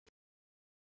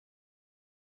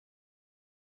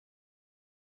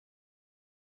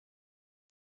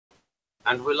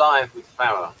And we're live with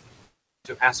Farrah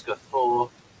to ask her 4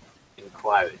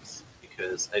 inquiries,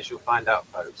 because as you'll find out,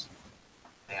 folks,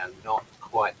 they are not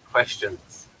quite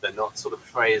questions. They're not sort of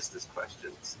phrased as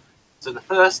questions. So the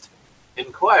first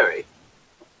inquiry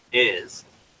is,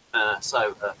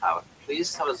 Farrah,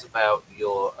 please tell us about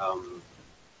your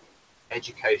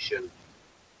education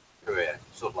career,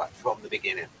 sort of like from the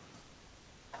beginning.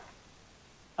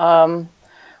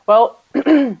 Well,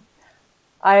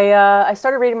 I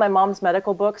started reading my mom's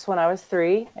medical books when I was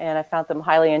 3, and I found them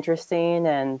highly interesting.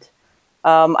 And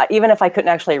even if I couldn't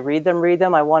actually read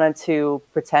them, I wanted to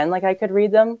pretend like I could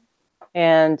read them,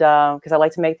 and because I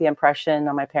like to make the impression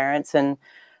on my parents. And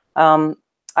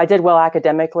I did well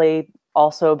academically,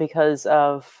 also because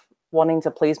of wanting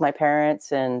to please my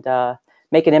parents and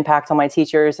make an impact on my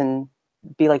teachers and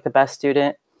be like the best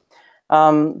student.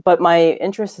 But my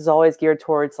interest is always geared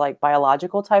towards like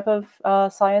biological type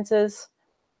of sciences.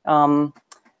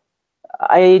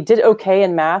 I did okay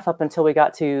in math up until we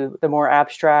got to the more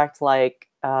abstract, like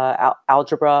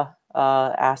algebra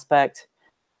aspect.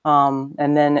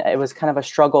 And then it was kind of a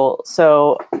struggle.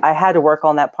 So I had to work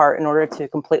on that part in order to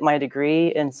complete my degree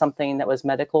in something that was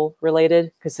medical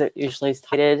related, because it usually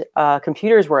stated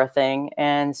computers were a thing.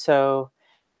 And so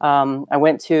I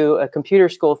went to a computer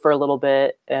school for a little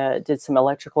bit, did some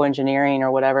electrical engineering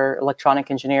or whatever,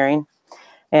 electronic engineering.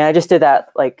 And I just did that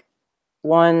like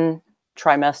one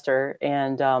trimester,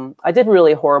 and I did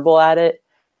really horrible at it,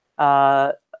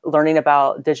 learning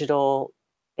about digital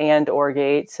and OR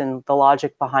gates and the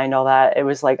logic behind all that. It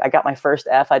was like I got my first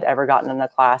F I'd ever gotten in a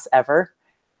class ever.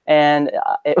 And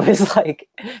it was like,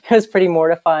 it was pretty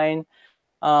mortifying.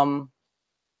 And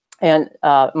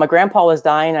my grandpa was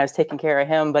dying. I was taking care of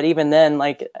him. But even then,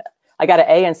 like, I got an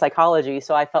A in psychology,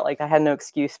 so I felt like I had no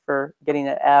excuse for getting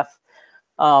an F.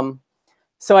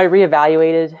 So I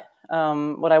reevaluated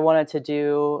what I wanted to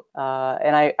do.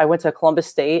 And I went to Columbus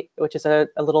State, which is a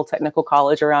little technical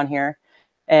college around here.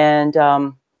 And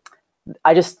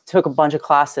I just took a bunch of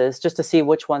classes just to see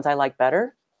which ones I like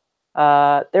better.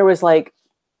 There was like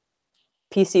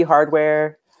PC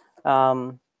hardware.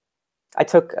 I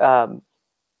took, I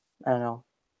don't know,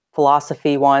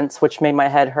 philosophy once, which made my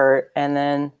head hurt. And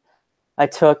then I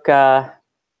took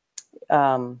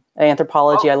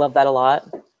anthropology. I love that a lot.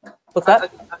 What's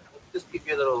that? I just give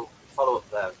you a little follow-up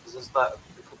there, because there's that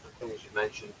a couple of things you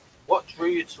mentioned. What drew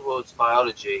you towards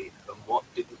biology, and what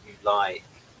didn't you like?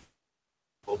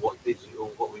 Or what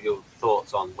were your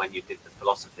thoughts on when you did the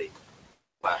philosophy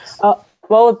class?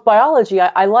 Well, with biology,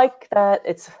 I like that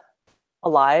it's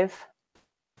alive.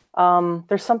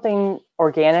 There's something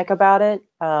organic about it.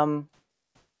 And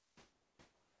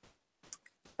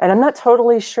I'm not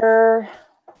totally sure,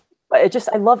 but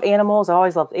I love animals. I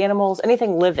always loved animals,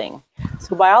 anything living.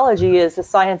 So biology is the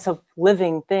science of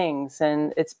living things.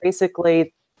 And it's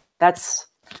basically, that's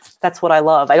what I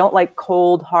love. I don't like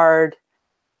cold, hard,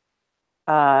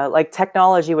 like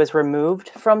technology was removed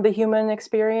from the human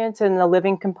experience and the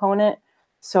living component.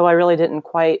 So I really didn't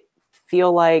quite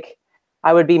feel like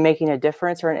I would be making a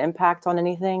difference or an impact on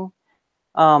anything.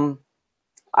 And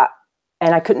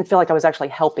I couldn't feel like I was actually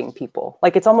helping people.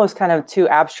 Like it's almost kind of too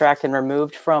abstract and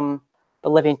removed from the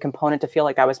living component to feel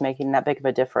like I was making that big of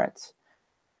a difference.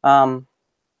 And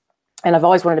I've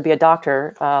always wanted to be a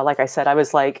doctor. Like I said, I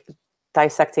was like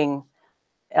dissecting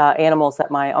animals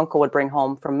that my uncle would bring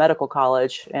home from medical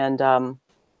college. And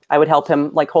I would help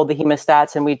him like hold the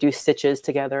hemostats, and we'd do stitches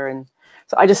together. And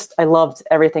so I loved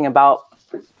everything about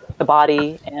the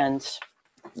body and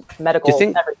medical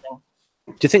everything.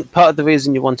 Do you think part of the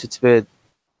reason you wanted to be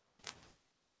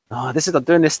this is, I'm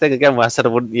doing this thing again where I said I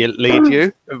wouldn't lead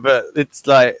you, but it's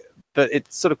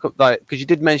sort of like, because you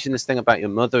did mention this thing about your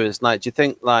mother, is like, do you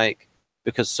think like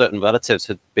because certain relatives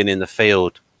had been in the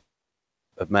field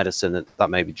of medicine that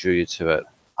maybe drew you to it?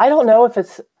 I don't know if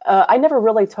it's, I never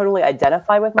really totally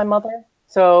identify with my mother.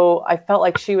 So I felt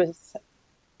like she was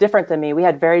different than me. We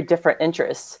had very different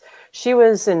interests. She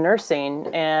was in nursing,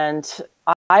 and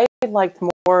I liked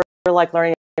more like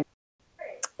learning.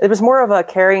 It was more of a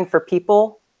caring for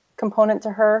people component to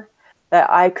her that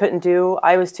I couldn't do.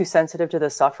 I was too sensitive to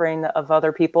the suffering of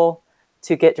other people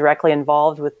to get directly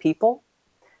involved with people.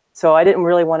 So I didn't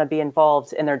really want to be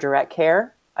involved in their direct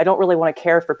care. I don't really want to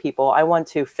care for people. I want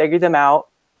to figure them out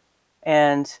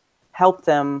and help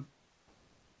them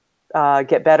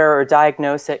get better or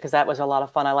diagnose it, because that was a lot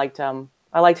of fun. I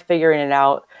liked figuring it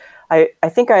out. I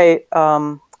think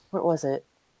what was it?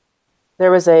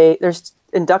 There's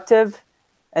inductive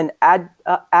and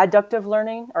adductive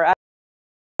learning, or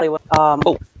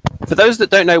for those that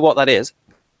don't know what that is,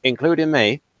 including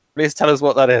me, please tell us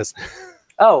what that is.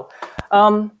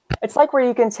 It's like where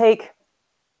you can take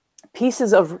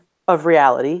pieces of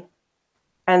reality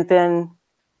and then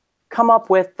come up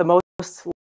with the most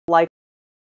like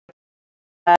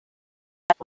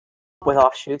with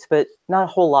offshoots, but not a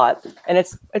whole lot. And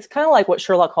it's kind of like what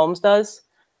Sherlock Holmes does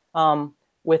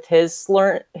with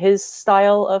his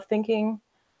style of thinking.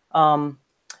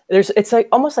 It's like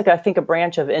almost like, I think, a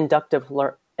branch of inductive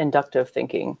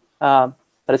thinking, but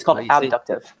it's called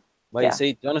abductive. Well, you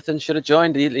see, Jonathan should have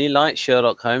joined. He liked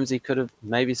Sherlock Holmes. He could have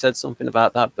maybe said something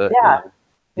about that, but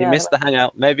he missed the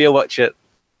hangout. Maybe he'll watch it.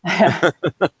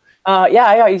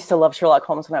 I used to love Sherlock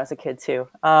Holmes when I was a kid too.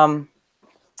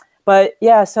 But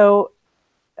yeah, so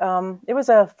it was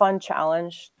a fun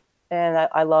challenge, and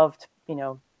I loved,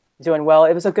 doing well.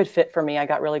 It was a good fit for me. I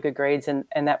got really good grades in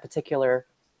that particular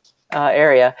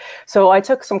area. So I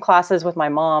took some classes with my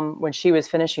mom when she was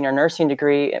finishing her nursing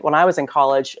degree when I was in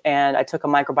college, and I took a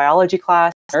microbiology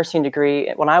class, nursing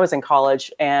degree when I was in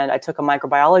college, and I took a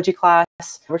microbiology class,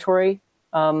 laboratory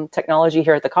technology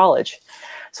here at the college.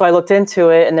 So I looked into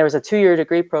it, and there was a 2-year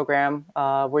degree program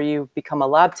where you become a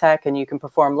lab tech and you can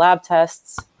perform lab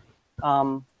tests,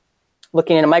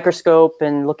 looking in a microscope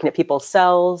and looking at people's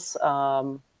cells,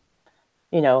 that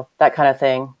kind of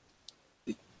thing.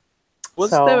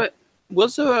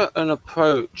 Was there an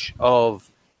approach of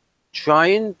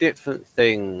trying different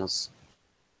things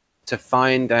to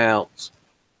find out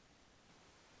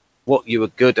what you were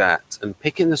good at and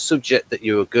picking the subject that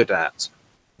you were good at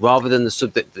rather than the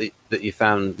subject that you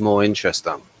found more interest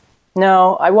on?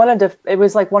 No, it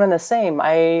was like one and the same.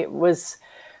 I was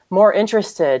more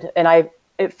interested, and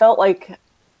it felt like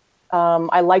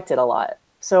I liked it a lot.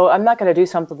 So I'm not going to do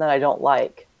something that I don't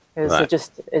like.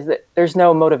 There's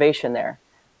no motivation there.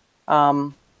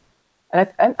 And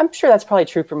I'm sure that's probably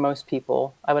true for most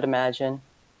people, I would imagine.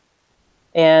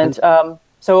 And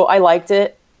so I liked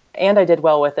it, and I did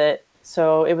well with it.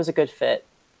 So it was a good fit.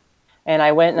 And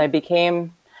I went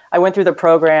and I went through the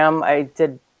program. I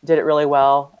did it really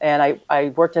well. And I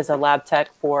worked as a lab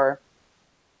tech for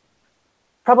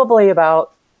probably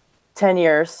about 10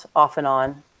 years off and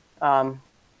on,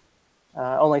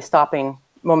 only stopping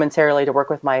momentarily to work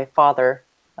with my father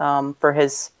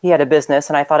he had a business,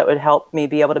 and I thought it would help me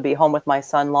be able to be home with my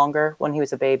son longer when he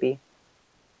was a baby.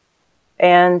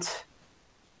 And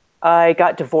I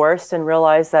got divorced and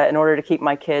realized that in order to keep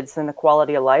my kids and the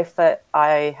quality of life that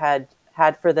I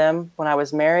had for them when I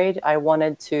was married, I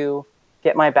wanted to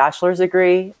get my bachelor's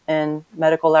degree in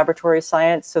medical laboratory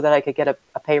science so that I could get a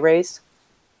pay raise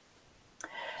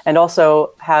and also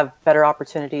have better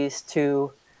opportunities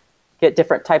to get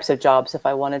different types of jobs if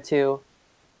I wanted to.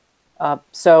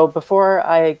 So before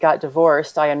I got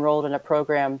divorced, I enrolled in a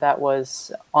program that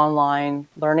was online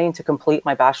learning to complete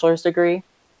my bachelor's degree.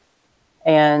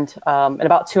 And in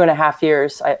about 2.5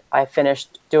 years, I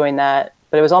finished doing that.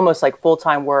 But it was almost like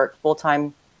full-time work,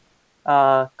 full-time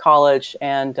college,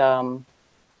 and being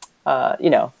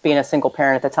a single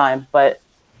parent at the time. But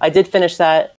I did finish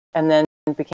that, and then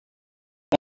became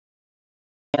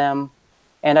and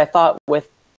I thought well,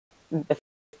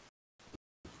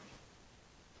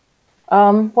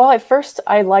 at first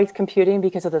I liked computing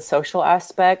because of the social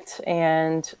aspect,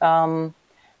 and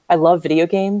I love video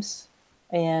games,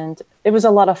 and it was a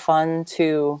lot of fun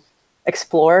to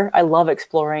explore. I love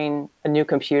exploring a new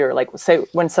computer. Like, say,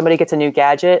 when somebody gets a new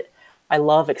gadget, I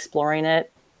love exploring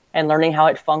it and learning how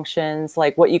it functions,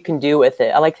 like what you can do with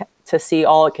it. I like to see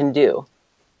all it can do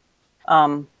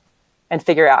and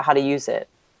figure out how to use it.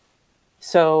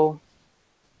 So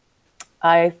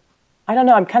I don't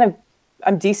know,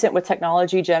 I'm decent with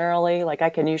technology generally. Like, I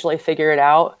can usually figure it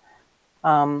out.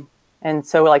 And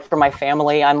so, like, for my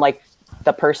family, I'm like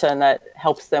the person that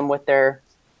helps them with their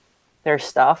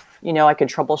stuff. I can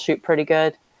troubleshoot pretty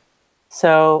good.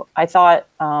 So I thought,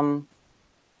 I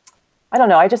don't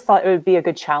know, I just thought it would be a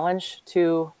good challenge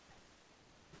to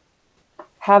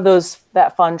have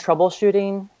that fun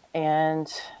troubleshooting.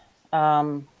 And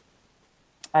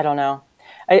I don't know,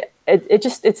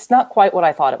 it's not quite what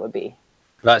I thought it would be.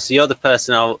 Right, so you're the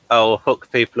person I'll hook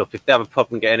people up if they have a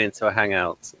problem getting into a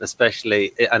Hangout,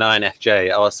 especially an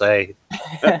INFJ. I'll say,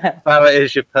 Farrah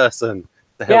is your person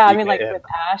to help you like in. With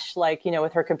Ash, like,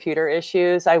 with her computer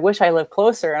issues, I wish I lived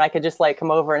closer and I could just like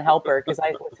come over and help her, because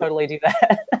I would totally do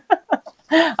that.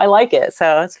 I like it,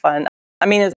 so it's fun. I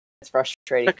mean, it's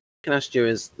frustrating. What I can ask you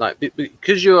is, like,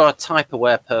 because you're a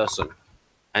type-aware person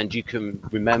and you can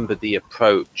remember the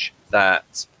approach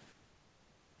that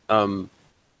and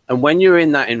when you're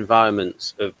in that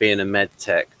environment of being a med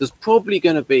tech, there's probably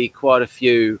going to be quite a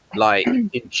few like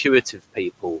intuitive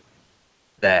people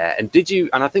there. And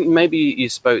I think maybe you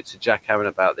spoke to Jack Aaron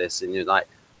about this, and you're like,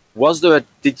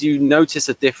 did you notice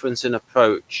a difference in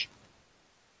approach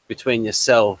between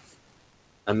yourself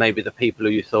and maybe the people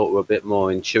who you thought were a bit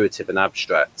more intuitive and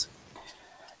abstract?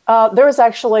 There was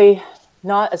actually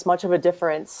not as much of a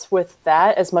difference with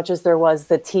that as much as there was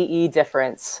the TE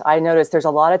difference. I noticed there's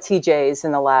a lot of TJs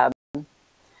in the lab,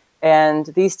 and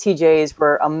these TJs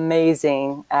were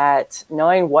amazing at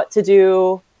knowing what to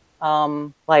do.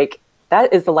 Like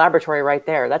that is the laboratory right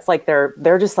there. That's like they're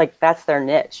just like, that's their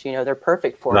niche, you know, they're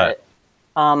perfect for it.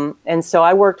 And so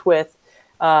I worked with,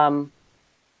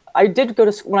 I did go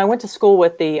to, when I went to school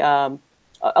with the,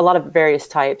 a lot of various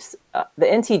types, the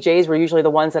NTJs were usually the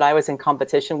ones that I was in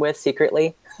competition with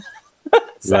secretly.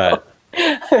 So,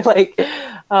 like,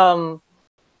 because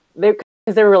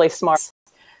they were really smart.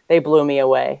 They blew me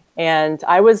away. And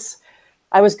I was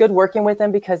good working with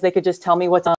them because they could just tell me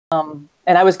what's,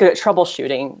 and I was good at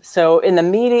troubleshooting. So in the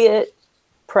immediate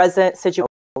present situation,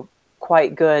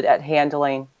 quite good at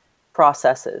handling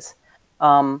processes,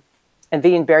 and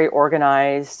being very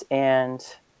organized. And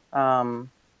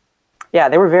yeah,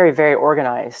 they were very, very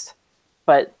organized,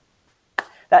 but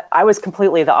that I was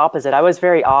completely the opposite. I was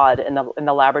very odd in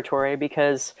the laboratory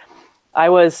because I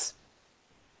was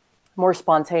more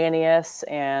spontaneous,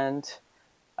 and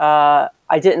I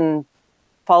didn't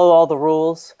follow all the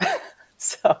rules.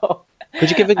 So could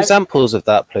you give examples of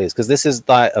that, please? Because this is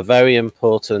like a very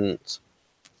important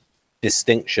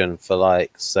distinction for,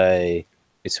 like, say,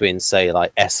 between, say,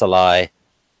 like SLI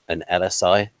and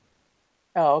LSI.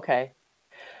 Oh, okay.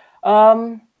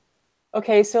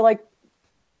 Okay, so like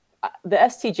the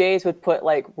STJs would put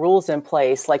like rules in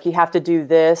place, like you have to do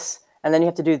this, and then you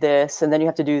have to do this, and then you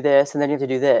have to do this, and then you have to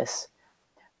do this.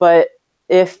 But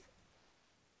if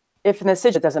an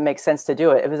decision doesn't make sense to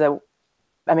do it, it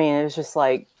was just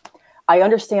like, I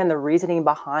understand the reasoning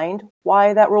behind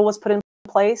why that rule was put in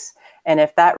place, and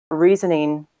if that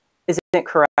reasoning isn't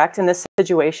correct in this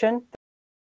situation,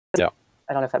 yeah,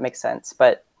 I don't know if that makes sense,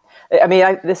 but I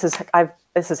mean, this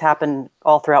has happened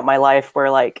all throughout my life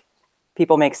where like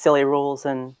people make silly rules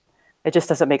and it just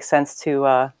doesn't make sense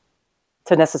to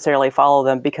necessarily follow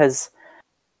them because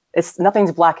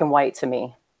nothing's black and white to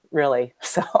me, really.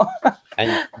 So,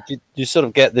 and you sort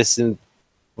of get this in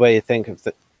where you think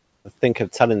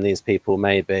of telling these people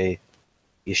maybe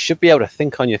you should be able to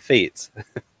think on your feet.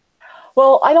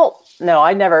 Well, I don't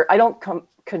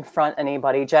confront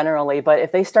anybody generally, but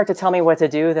if they start to tell me what to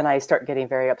do, then I start getting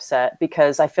very upset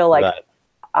because I feel like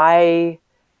I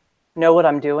know what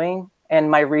I'm doing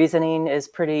and my reasoning is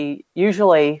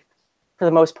usually for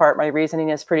the most part, my reasoning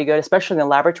is pretty good, especially in the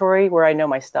laboratory where I know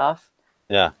my stuff.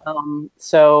 Yeah.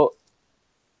 So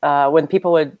when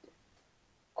people would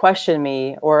question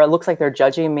me, or it looks like they're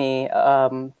judging me,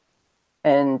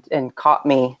 and caught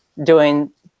me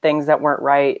doing things that weren't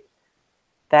right,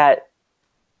 that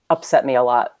upset me a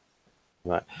lot.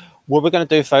 Right. What we're going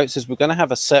to do, folks, is we're going to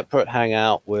have a separate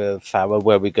hangout with Farrah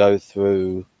where we go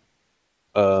through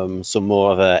some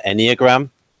more of a Enneagram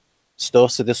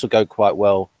stuff. So this will go quite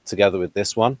well together with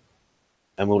this one,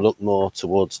 and we'll look more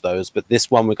towards those. But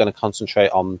this one, we're going to concentrate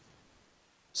on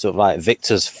sort of like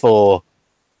Victor's 4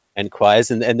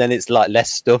 Enquiries, and then it's like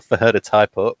less stuff for her to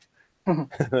type up.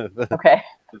 Okay.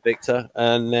 Victor,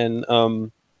 and then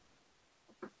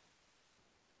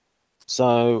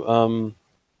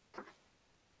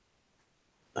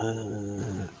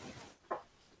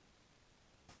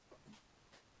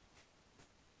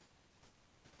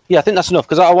yeah, I think that's enough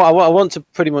because I want to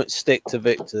pretty much stick to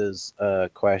Victor's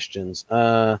questions.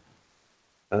 With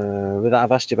that,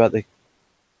 I've asked you about the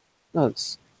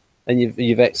notes, and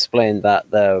you've explained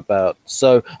that there about.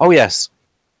 So, oh yes.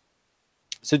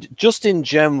 So just in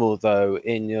general, though,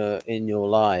 in your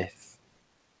life,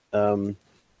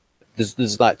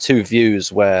 there's like two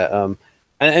views where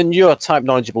and you're a type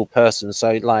knowledgeable person,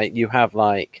 so like you have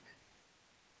like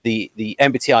the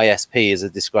MBTI ISPs are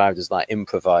described as like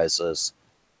improvisers,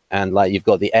 and like you've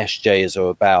got the SJs are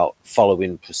about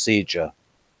following procedure.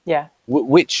 Yeah.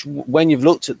 Which, when you've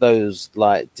looked at those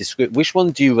like which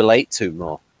one do you relate to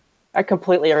more? I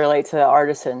completely relate to the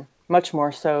artisan, much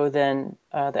more so than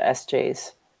the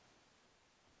SJs.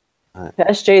 Right. The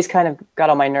SJs kind of got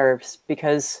on my nerves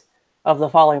because of the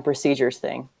following procedures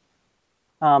thing.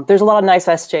 There's a lot of nice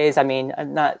SJs. I mean,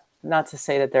 not to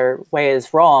say that their way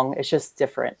is wrong. It's just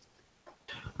different.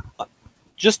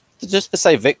 Just to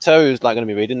say, Victor, who's like going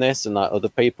to be reading this, and like other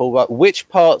people, like, which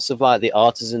parts of like the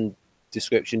artisan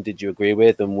description did you agree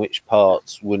with, and which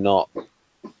parts were not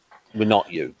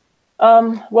you?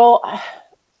 Well,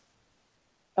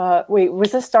 wait,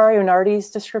 was this Dario Nardi's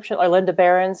description, or Linda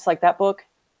Barron's, like that book?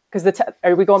 Because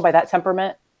are we going by that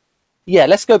temperament? Yeah,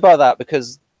 let's go by that,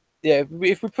 because yeah,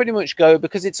 if we pretty much go,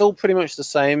 because it's all pretty much the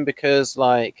same, because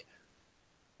like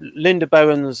Linda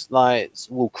Berens like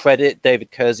will credit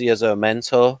David Kersey as her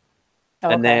mentor. Oh,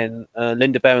 And then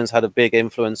Linda Berens had a big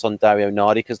influence on Dario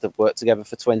Nardi because they've worked together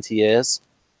for 20 years.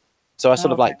 So I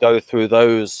sort of like go through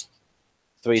those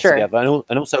three together.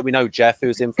 And also we know Jeff,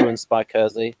 who's influenced by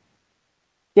Kersey.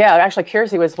 Yeah, actually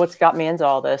Kersey was what's got me into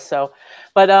all this. So,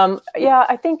 but yeah,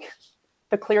 I think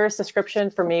the clearest description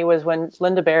for me was when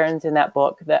Linda Berens in that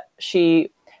book that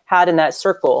she had in that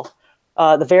circle,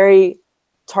 the very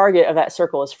target of that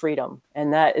circle is freedom.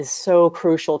 And that is so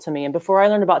crucial to me. And before I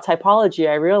learned about typology,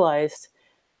 I realized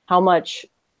how much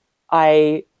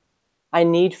I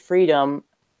need freedom,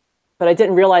 but I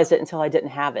didn't realize it until I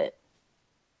didn't have it.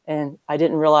 And I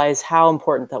didn't realize how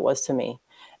important that was to me.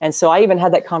 And so I even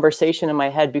had that conversation in my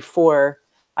head before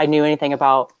I knew anything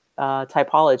about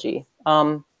typology.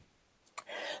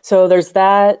 So there's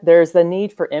that. There's the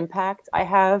need for impact. I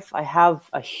have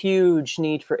a huge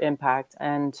need for impact,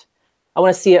 and I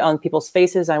want to see it on people's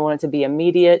faces. I want it to be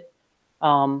immediate.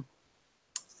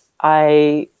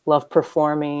 I love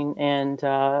performing, and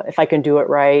if I can do it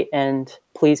right and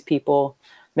please people,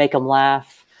 make them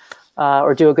laugh,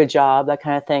 or do a good job, that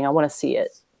kind of thing, I want to see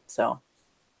it. So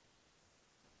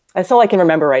that's all I can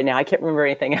remember right now. I can't remember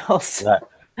anything else. Right.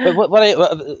 But what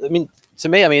I mean, to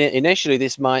me, I mean, initially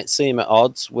this might seem at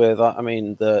odds with. I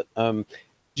mean, that. Do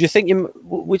you think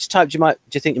which type do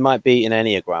you think you might be in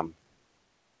Enneagram?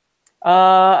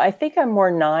 I think I'm more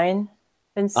 9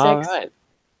 than 6. All right.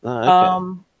 Oh,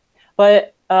 okay.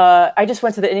 But I just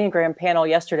went to the Enneagram panel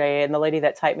yesterday, and the lady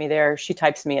that typed me there, she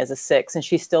types me as a 6, and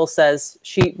she still says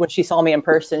when she saw me in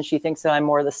person, she thinks that I'm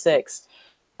more the 6.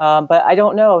 But I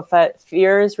don't know if that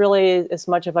fear is really as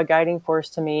much of a guiding force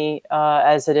to me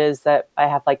as it is that I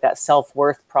have like that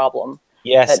self-worth problem.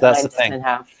 Yes, that's the thing.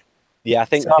 Yeah, I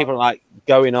think people are like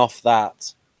going off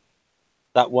that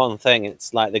one thing.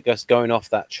 It's like they're just going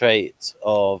off that trait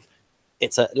of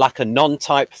it's like a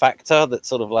non-type factor that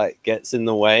sort of like gets in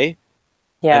the way.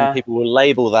 Yeah, and people will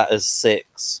label that as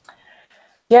 6.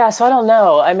 Yeah, so I don't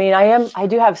know. I mean, I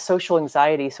do have social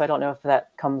anxiety, so I don't know if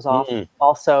that comes off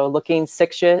also looking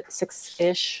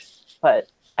 6-ish, but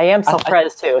I am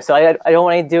self-pres too, so I don't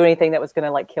want to do anything that was going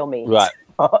to like kill me. Right.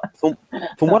 From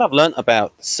what I've learned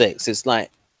about 6, it's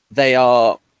like they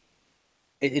are,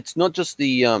 it's not just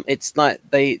the, it's like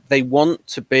they want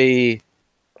to be,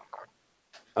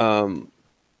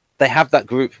 they have that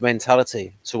group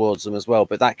mentality towards them as well,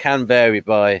 but that can vary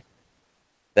by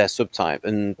their subtype.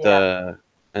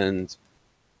 And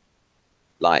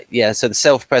like, yeah, so the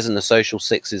self-present, the social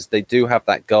 6s, they do have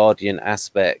that guardian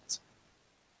aspect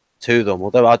to them.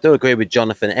 Although I do agree with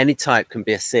Jonathan, any type can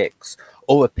be a 6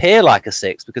 or appear like a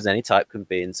 6 because any type can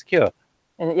be insecure.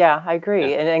 And yeah, I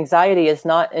agree. Yeah. And anxiety is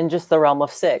not in just the realm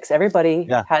of 6. Everybody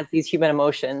has these human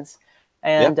emotions,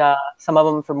 and some of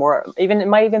them for more, it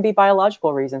might even be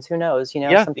biological reasons. Who knows? You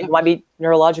know, some people might be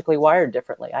neurologically wired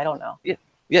differently. I don't know. Yeah,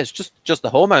 it's just the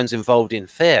hormones involved in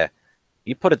fear.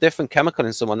 You put a different chemical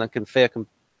in someone that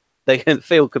they can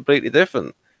feel completely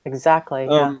different. Exactly.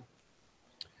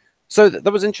 So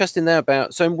that was interesting there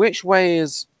about. So in which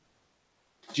ways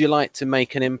do you like to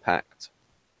make an impact?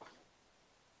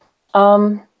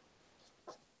 I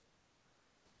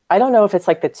don't know if it's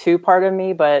like the 2 part of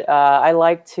me, but I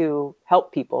like to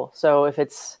help people. So if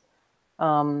it's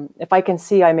if I can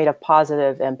see I made a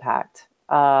positive impact,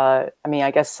 I mean, I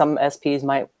guess some SPs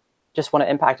might just want to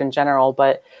impact in general,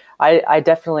 but I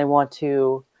definitely want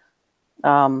to,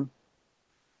 I want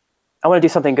to do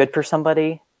something good for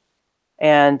somebody.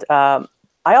 And I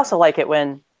also like it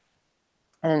when,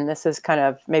 and this is kind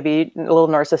of maybe a little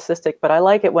narcissistic, but I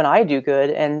like it when I do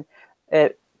good and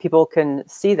people can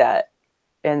see that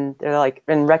and they're like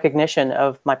in recognition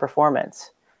of my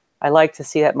performance. I like to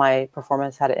see that my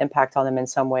performance had an impact on them in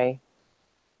some way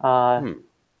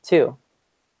too.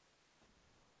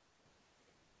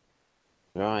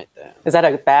 Right there. Is that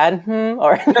a bad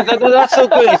or? No, that's so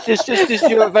good. It's just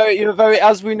you're very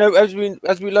as we know as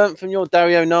we learned from your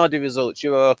Dario Nardi results,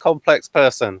 you're a complex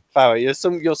person, Farrah.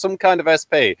 You're some kind of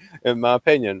SP in my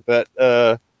opinion, but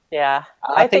yeah,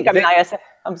 I think I'm an IS.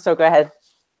 I'm so go ahead.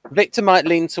 Victor might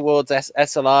lean towards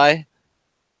SLI,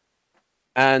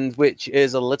 and which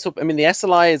is a little. I mean, the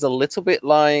SLI is a little bit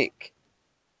like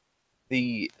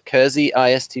the Kersey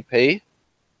ISTP.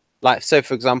 Like, so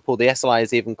for example, the SLI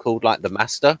is even called like the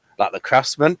master, like the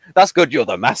craftsman. That's good. You're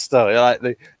the master. You're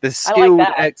like the skilled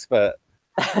expert.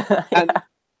 And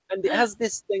it has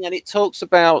this thing, and it talks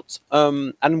about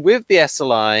and with the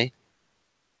SLI,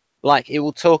 like it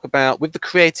will talk about with the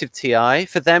creative TI.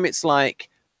 For them, it's like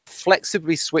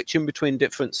flexibly switching between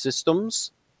different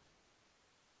systems,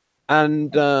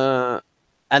 and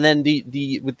And then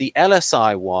the with the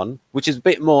LSI one, which is a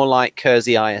bit more like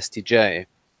Kersey ISTJ,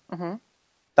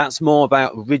 that's more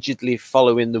about rigidly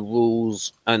following the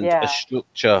rules and a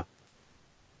structure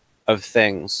of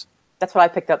things. That's what I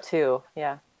picked up too.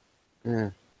 Yeah. Yeah.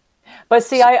 But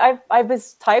see, I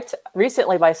was typed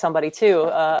recently by somebody too.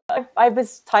 I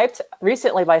was typed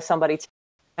recently by somebody too.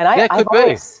 And I've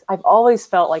always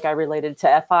felt like I related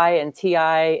to FI and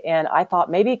TI, and I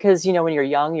thought maybe because, you know, when you're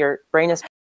young, your brain is.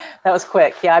 That was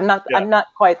quick. Yeah, I'm not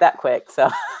quite that quick, so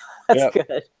that's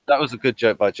good. That was a good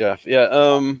joke by Jeff. Yeah.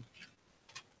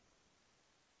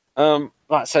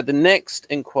 Right. So the next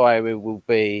inquiry will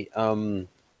be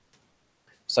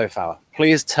so Farrah,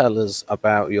 please tell us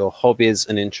about your hobbies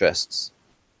and interests.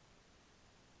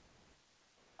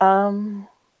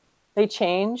 They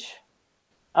change.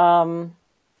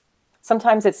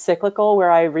 Sometimes it's cyclical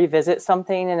where I revisit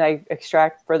something and I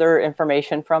extract further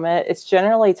information from it. It's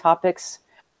generally topics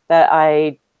that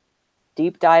I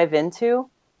deep dive into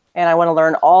and I want to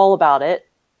learn all about it.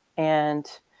 And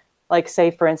like,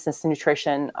 say, for instance,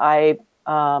 nutrition, the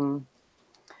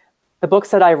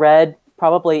books that I read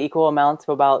probably equal amount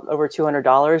to about over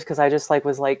 $200 because I just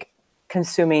was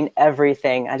consuming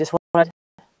everything. I just wanted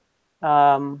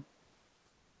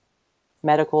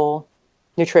medical,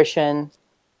 nutrition,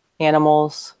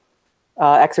 animals,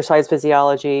 exercise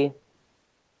physiology,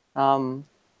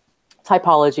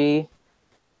 typology,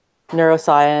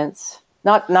 neuroscience.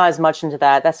 Not as much into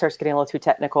that. That starts getting a little too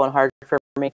technical and hard for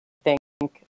me, I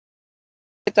think.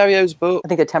 Dario's book. I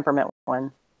think the temperament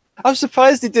one. I'm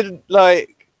surprised he didn't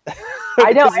like.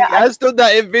 I know. He has done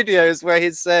that in videos where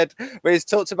he's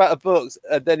talked about a book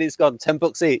and then he's gone 10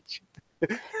 books each.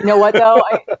 You know what though?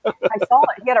 I saw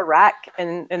it. He had a rack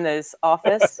in this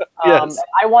office. Yes.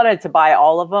 I wanted to buy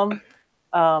all of them,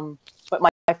 but my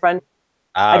friend,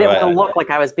 I didn't want to look like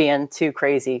I was being too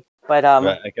crazy. But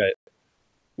okay.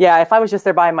 Yeah, if I was just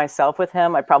there by myself with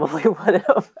him, I probably would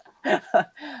have.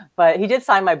 But he did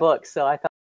sign my book, so I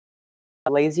thought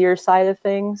the lazier side of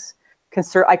things.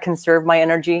 I conserve my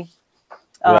energy.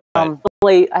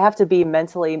 Really, I have to be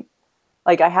mentally,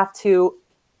 I have to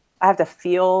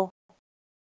feel.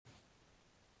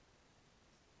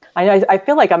 I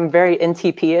feel like I'm very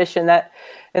NTP-ish in that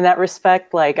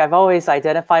respect. Like I've always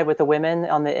identified with the women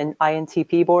on the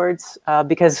INTP boards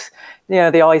because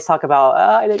they always talk about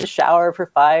I didn't shower for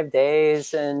 5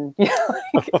 days, and I'm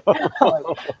like,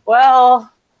 well,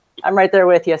 I'm right there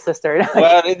with you, sister.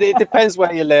 Well, it depends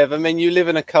where you live. I mean, you live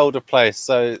in a colder place,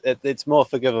 so it's more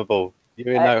forgivable.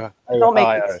 Don't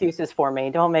make excuses for me.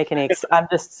 Don't make any. It's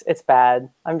bad.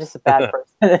 I'm just a bad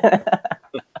person.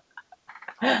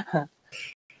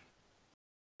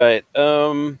 Right.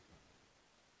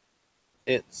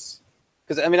 It's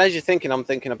because I mean, as you're thinking, I'm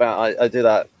thinking about I do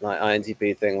that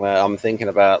INTP thing where I'm thinking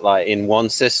about in one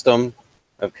system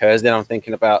of Kersey, then I'm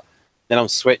thinking about then I'm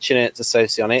switching it to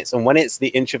socionics, and when it's the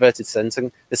introverted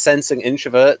sensing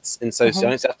introverts in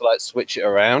socionics, I have to switch it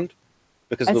around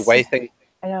because of the way things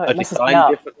are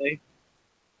defined differently.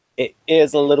 It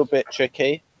is a little bit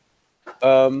tricky.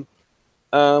 What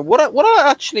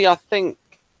I think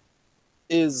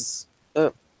is.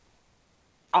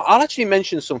 I'll actually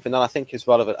mention something that I think is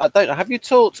relevant. I don't know. Have you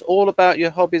talked all about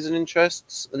your hobbies and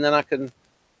interests? And then I could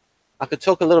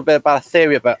talk a little bit about a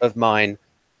theory of mine.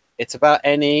 It's about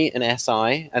NE and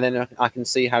SI, and then I can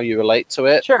see how you relate to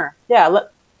it. Sure. Yeah.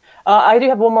 I do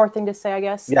have one more thing to say, I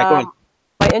guess. Yeah, go on.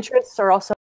 My interests are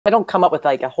also, I don't come up with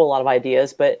a whole lot of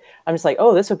ideas, but I'm just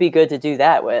oh, this would be good to do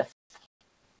that with.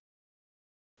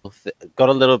 Got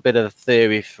a little bit of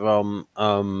theory from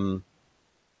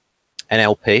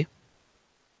NLP.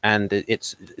 And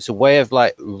it's a way of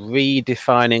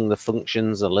redefining the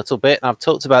functions a little bit. And I've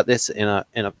talked about this in a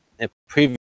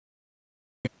previous,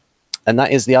 and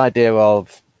that is the idea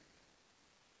of,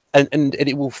 and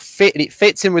it will fit. It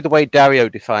fits in with the way Dario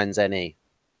defines NE,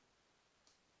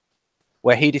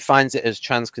 where he defines it as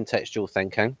transcontextual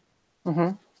thinking.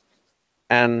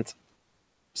 And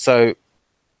so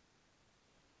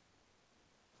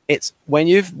it's when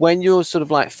you're sort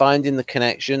of finding the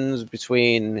connections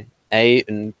between A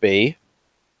and B,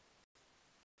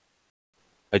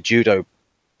 a judo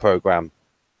program,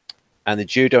 and the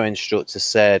judo instructor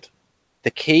said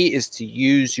the key is to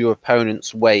use your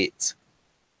opponent's weight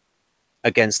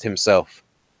against himself.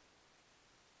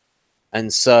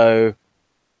 And so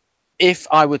if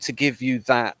I were to give you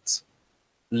that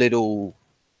little,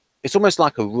 it's almost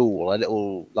like a rule, a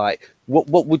little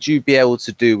what would you be able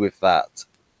to do with that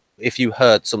if you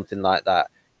heard something like that?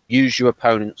 Use your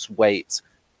opponent's weight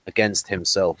against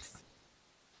himself.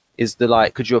 Is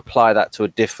could you apply that to a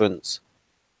different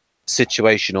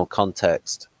situation or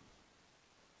context?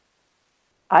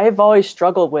 I've always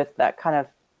struggled with that kind of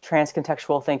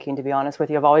transcontextual thinking, to be honest with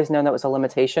you. I've always known that was a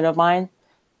limitation of mine.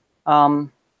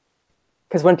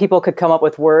 Because when people could come up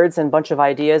with words and a bunch of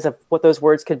ideas of what those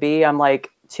words could be, I'm like,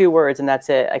 2 words and that's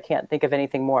it. I can't think of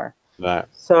anything more. Right.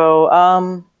 So,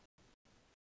 I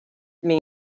mean,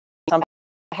 something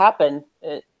happened.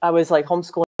 I was like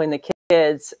homeschooling the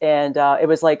kids, and it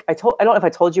was like I don't know if I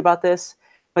told you about this,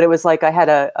 but it was like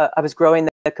I was growing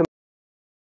the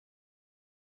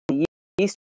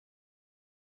yeast.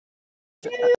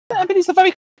 Yeah, I mean, it's a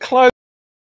very close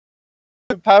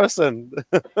comparison.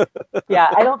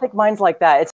 Yeah, I don't think mine's like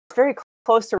that. It's very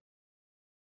close to.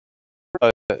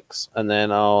 And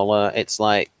then it's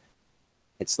like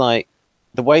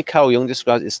the way Carl Jung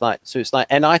describes it, it's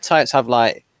like NI types have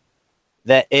like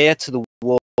their ear to the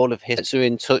wall of history, so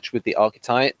in touch with the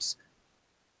archetypes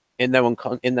in their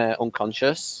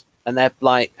unconscious, and they're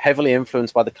like heavily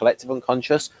influenced by the collective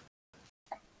unconscious,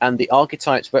 and the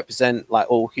archetypes represent like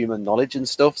all human knowledge and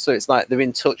stuff, so it's like they're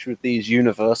in touch with these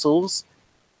universals,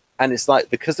 and it's like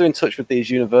because they're in touch with these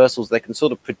universals, they can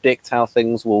sort of predict how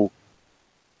things will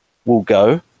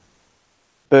go.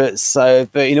 But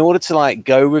in order to like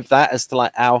go with that as to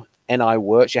like how NI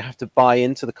works, you have to buy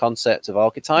into the concept of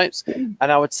archetypes. And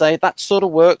I would say that sort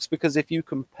of works because if you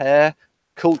compare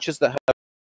cultures that have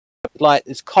like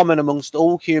it's common amongst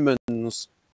all humans,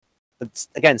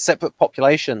 again, separate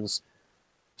populations,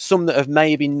 some that have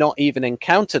maybe not even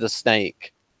encountered a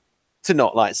snake to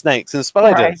not like snakes and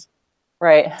spiders.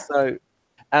 Right. So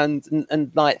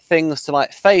and like things to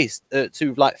like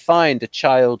to like find a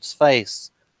child's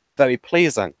face very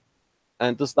pleasing,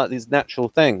 and just like these natural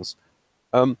things.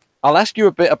 I'll ask you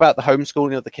a bit about the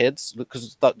homeschooling of the kids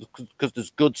because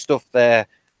there's good stuff there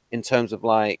in terms of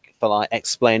like for like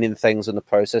explaining things and the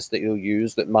process that you'll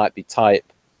use that might be type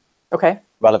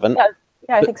relevant.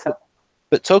 Yeah, I think so.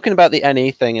 But talking about the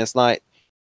NE thing is like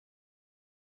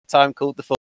time called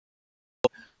the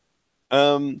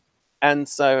and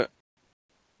so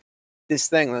this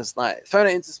thing that's like thrown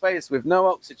it into space with no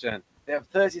oxygen. They have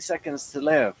 30 seconds to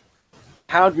live.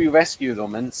 How do we rescue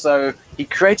them? And so he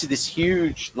created this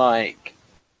huge, like,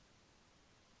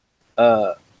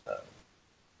 I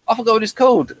forgot what it's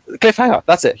called. Cliffhanger.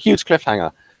 That's it. Huge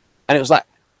cliffhanger. And it was like,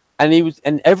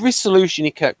 and every solution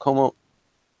he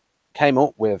came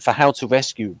up with for how to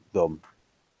rescue them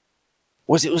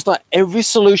was like every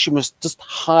solution was just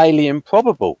highly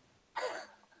improbable.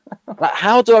 Like,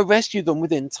 how do I rescue them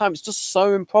within time? It's just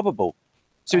so improbable.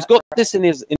 So he's got this in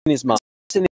his mind,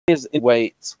 in his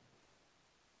weight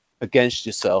against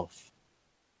yourself,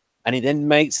 and he then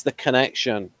makes the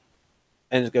connection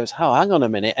and goes, "Oh, hang on a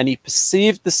minute," and he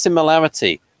perceived the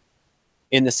similarity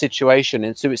in the situation,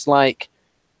 and so it's like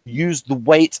use the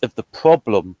weight of the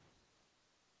problem.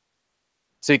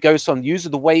 So he goes from use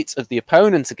the weight of the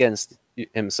opponent against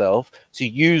himself to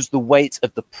use the weight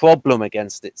of the problem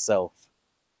against itself.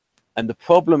 And the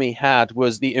problem he had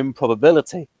was the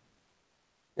improbability.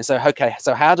 And so, okay,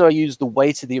 so how do I use the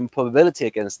weight of the improbability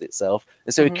against itself?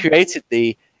 And so he created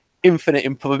the infinite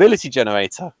improbability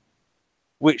generator,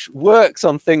 which works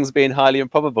on things being highly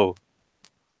improbable.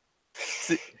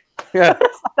 So, yeah.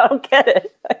 I don't get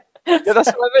it. Yeah,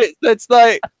 that's what I mean. It's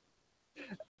like,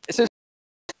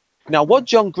 now what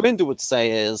John Grinder would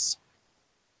say is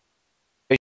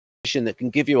that can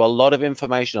give you a lot of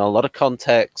information, a lot of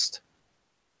context.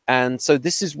 And so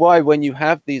this is why when you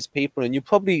have these people, and you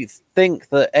probably think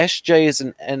that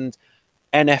SJs and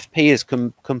NFPs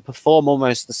can perform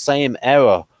almost the same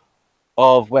error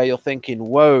of where you're thinking,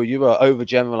 whoa, you are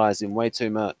overgeneralizing way too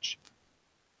much.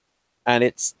 And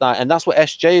it's that, and that's what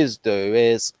SJs do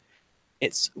is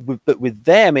but with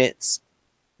them,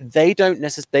 they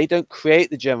don't create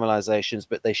the generalizations,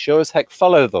 but they sure as heck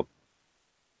follow them.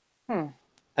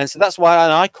 And so that's why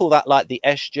I call that like the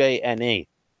SJNE.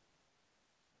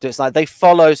 So it's like they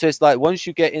follow. So it's like once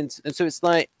you get into, and so it's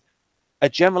like a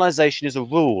generalization is a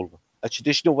rule, a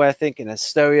traditional way of thinking, a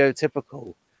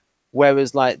stereotypical.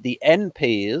 Whereas like the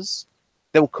NPs,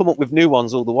 they'll come up with new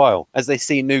ones all the while as they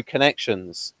see new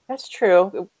connections. That's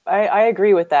true. I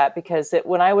agree with that because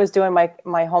when I was doing my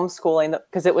homeschooling,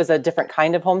 because it was a different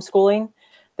kind of homeschooling,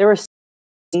 there were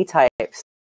E types.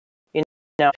 You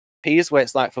know, Ps where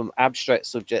it's like from abstract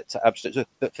subject to abstract,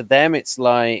 but for them it's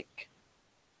like,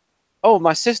 oh,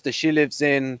 my sister, she lives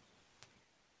in,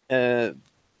 oh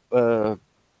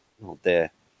dear,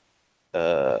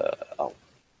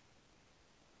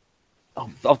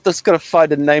 I've just got to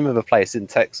find the name of a place in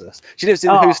Texas. She lives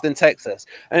in Houston, Texas,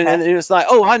 and it's like,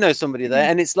 oh, I know somebody there,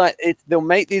 and it's like they'll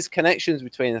make these connections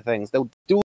between the things. They'll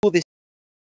do all this,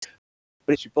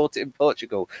 but she bought it in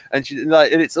Portugal, and she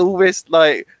like, and it's always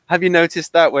like, have you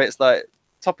noticed that where it's like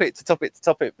topic to topic to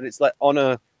topic, but it's like on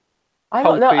a I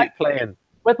don't know. concrete plane.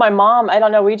 With my mom, I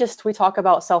don't know. We talk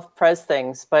about self-pres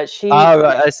things, but she. Oh,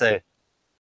 right, I see.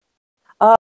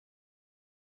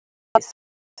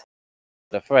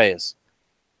 The phrase,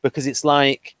 because it's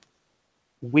like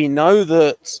we know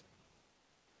that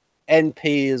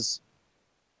NPs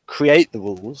create the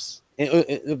rules.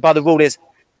 By the rule is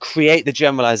create the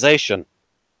generalization,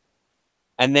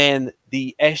 and then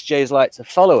the SJs like to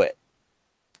follow it.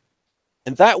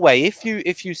 And that way, if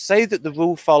you say that the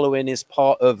rule following is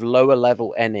part of lower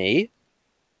level NE,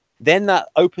 then that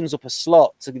opens up a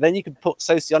slot. So then you can put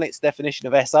Socionics' definition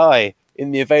of SI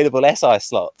in the available SI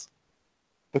slot.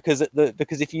 Because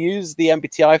if you use the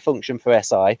MBTI function for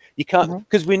SI, you can't,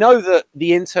 because we know that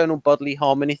the internal bodily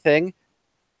harmony thing,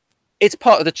 it's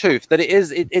part of the truth that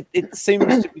it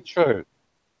seems to be true,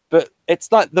 but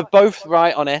it's like they're both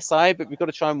right on SI, but we've got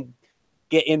to try and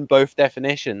get in both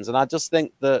definitions. And I just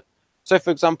think that, so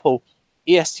for example,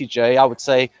 ESTJ, I would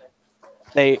say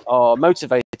they are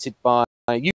motivated by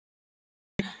you,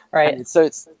 right? And so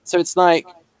it's like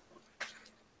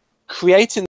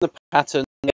creating the pattern.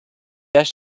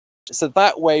 So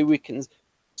that way we can,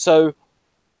 so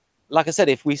like I said,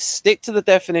 if we stick to the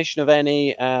definition of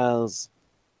NE as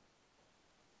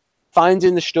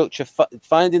finding the structure,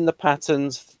 finding the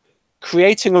patterns,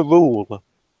 creating a rule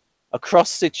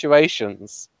across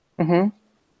situations,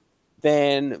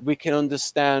 then we can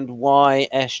understand why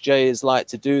SJs like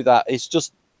to do that. It's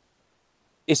just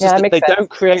that they don't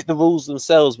create the rules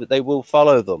themselves, but they will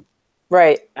follow them.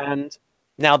 Right. And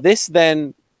now this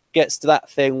then gets to that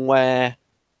thing where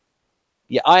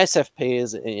your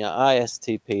ISFPs and your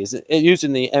ISTPs,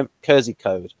 using the Kersey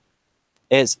code,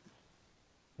 is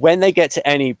when they get to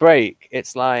any break,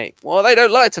 it's like, well, they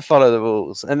don't like to follow the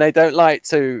rules, and they don't like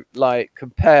to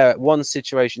compare one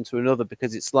situation to another,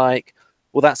 because it's like,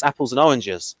 well, that's apples and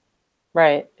oranges.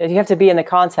 Right. You have to be in the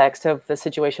context of the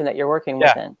situation that you're working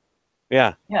within.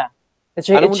 Yeah. Yeah. It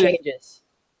changes.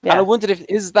 And I wondered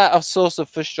is that a source of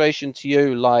frustration to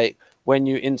you, like when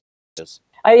you interview?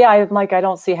 I'm like, I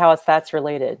don't see how that's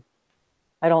related.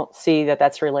 I don't see that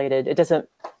that's related. It doesn't.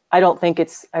 I don't think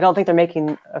they're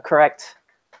making a correct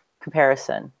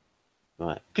comparison.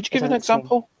 Right. Could you give an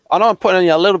example? I know I'm putting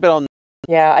you a little bit on.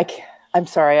 Yeah, I'm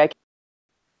sorry.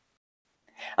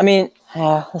 I mean,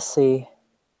 let's see.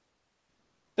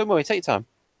 Don't worry, take your time.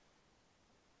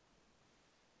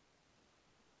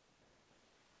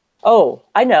 Oh,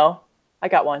 I know. I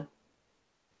got one.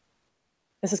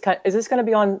 Is this going to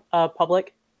be on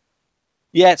public?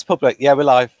 Yeah, it's public. Yeah, we're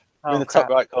live. We're in the crap.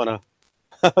 top right corner.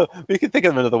 We can think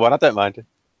of another one. I don't mind.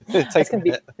 It's going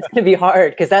to be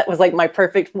hard, because that was like my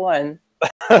perfect one.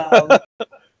 I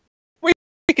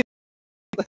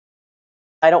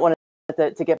don't want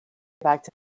to get back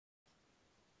to.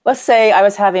 Let's say I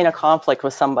was having a conflict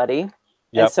with somebody,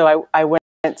 and so I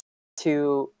went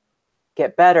to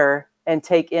get better and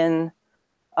take in,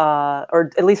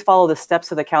 or at least follow the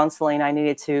steps of the counseling I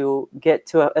needed to get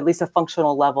to at least a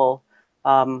functional level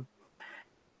of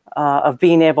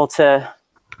being able to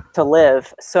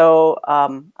live. So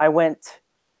I went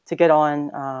to get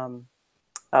on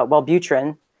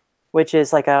Wellbutrin, which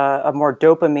is like a more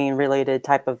dopamine-related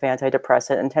type of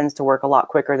antidepressant, and tends to work a lot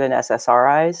quicker than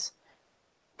SSRIs,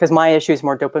 because my issue is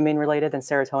more dopamine-related than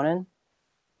serotonin.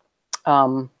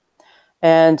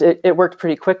 And it worked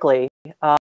pretty quickly.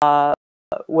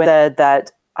 When they said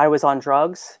that I was on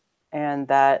drugs and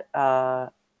that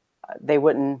they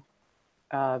wouldn't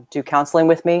do counseling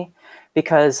with me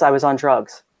because I was on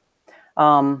drugs.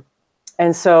 And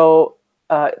so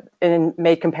and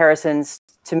made comparisons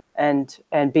to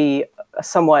and be a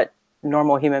somewhat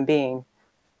normal human being.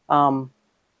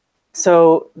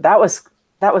 So that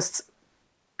was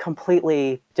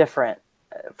completely different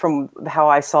from how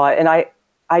I saw it. And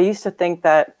I used to think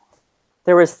that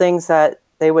there was things that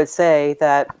they would say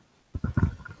that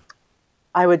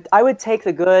I would take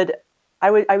the good, I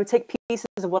would take pieces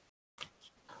of what.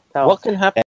 So. What can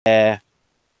happen there?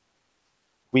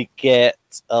 We get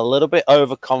a little bit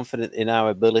overconfident in our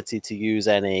ability to use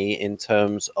NE in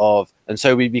terms of, and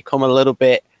so we become a little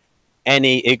bit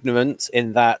NE ignorant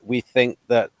in that we think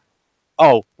that,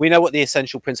 oh, we know what the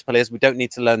essential principle is, we don't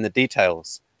need to learn the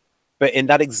details. But in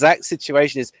that exact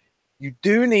situation is, you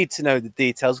do need to know the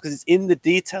details, because it's in the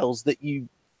details that you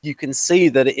can see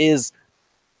that it is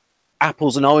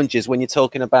apples and oranges when you're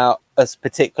talking about a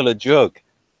particular drug.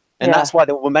 And that's why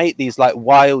they will make these like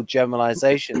wild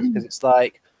generalizations, because it's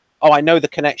like, oh, I know the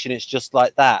connection, it's just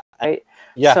like that. Right.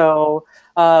 Yeah. So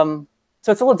so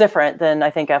it's a little different than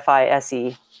I think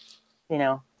FISE,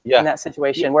 in that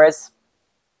situation. Whereas,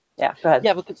 yeah, go ahead.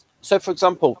 Yeah, because so for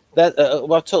example,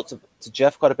 I've talked to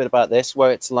Jeff quite a bit about this,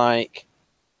 where it's like,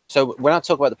 so when I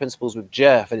talk about the principles with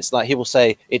Jeff, and it's like he will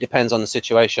say it depends on the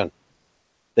situation,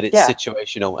 that it's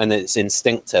situational and it's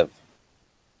instinctive.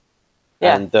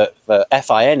 Yeah. And that for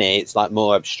FINE, it's like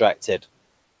more abstracted.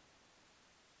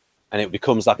 And it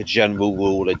becomes like a general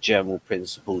rule, a general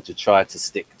principle to try to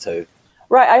stick to.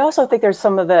 Right. I also think there's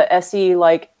some of the SE,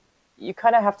 like, you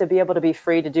kind of have to be able to be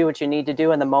free to do what you need to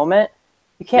do in the moment.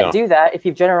 You can't do that if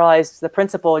you've generalized the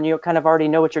principle and you kind of already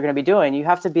know what you're going to be doing. You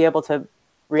have to be able to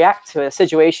react to a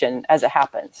situation as it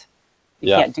happens.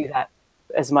 You can't do that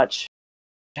as much.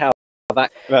 How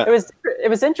that it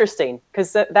was interesting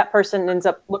because that person ends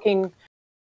up looking.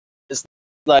 It's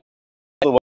like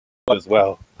as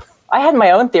well. I had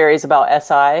my own theories about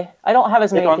SI. I don't have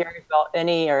as many theories about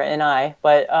NE or NI,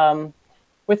 but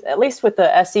at least with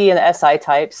the SE and the SI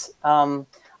types,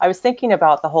 I was thinking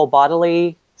about the whole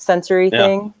bodily sensory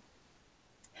thing.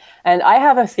 And I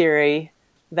have a theory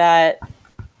that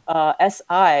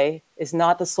SI is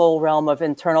not the sole realm of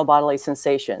internal bodily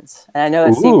sensations. And I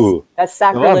know that's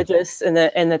sacrilegious in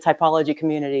the typology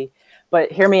community,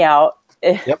 but hear me out.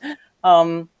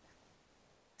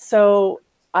 So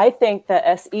I think that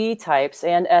SE types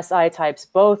and SI types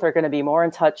both are going to be more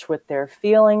in touch with their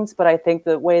feelings, but I think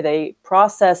the way they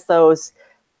process those,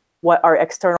 what are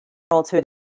external to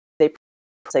their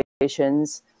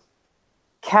sensations,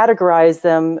 categorize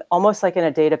them almost like in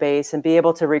a database and be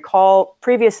able to recall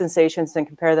previous sensations and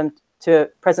compare them to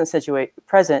present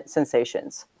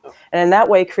sensations. And in that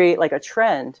way, create like a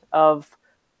trend of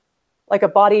like a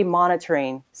body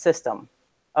monitoring system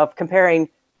of comparing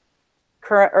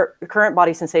current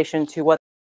body sensation to what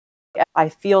I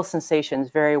feel sensations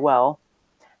very well.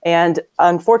 And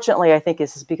unfortunately, I think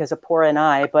this is because of poor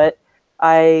NI, but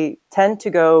I tend to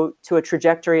go to a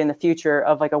trajectory in the future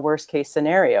of like a worst case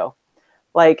scenario.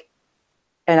 Like,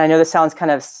 and I know this sounds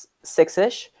kind of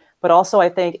six-ish, but also I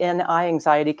think NI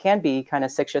anxiety can be kind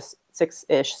of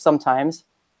six-ish sometimes.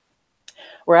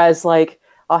 Whereas like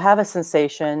I'll have a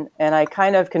sensation and I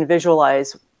kind of can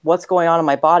visualize what's going on in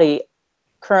my body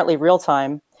currently real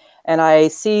time. And I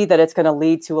see that it's going to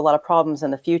lead to a lot of problems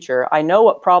in the future. I know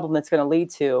what problem it's going to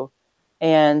lead to.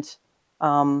 And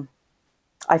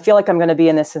I feel like I'm going to be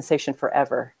in this sensation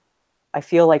forever. I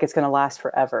feel like it's going to last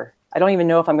forever. I don't even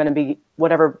know if I'm going to be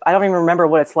whatever. I don't even remember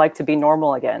what it's like to be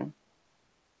normal again.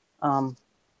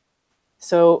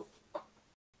 So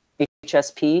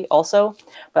HSP also,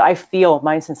 but I feel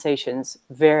my sensations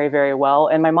very, very well.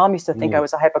 And my mom used to think I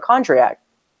was a hypochondriac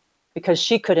because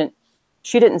she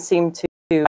didn't seem to,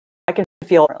 I can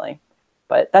feel differently.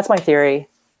 But that's my theory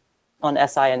on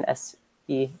SI and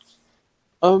SE.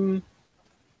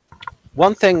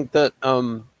 One thing that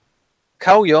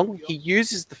Carl Jung, he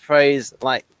uses the phrase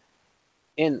like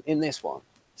in this one,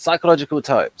 psychological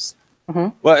types.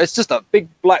 Well, it's just a big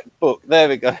black book. There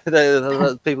we go.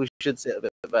 People should see it a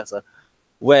bit better.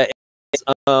 Where it's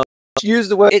use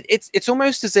the word. It's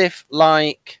almost as if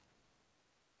like,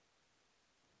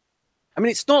 I mean,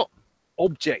 it's not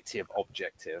objective,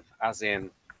 as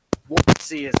in what we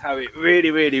see is how it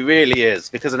really, really, really is,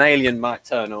 because an alien might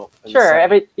turn up.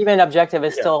 Sure, even objective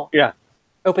is still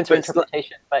open to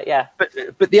interpretation, but yeah.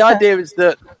 But the idea is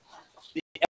that the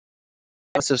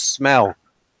sense of smell.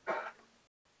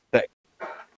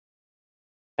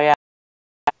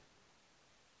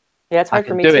 Yeah, it's hard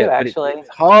for me too, actually. It's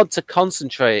hard to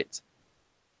concentrate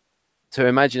to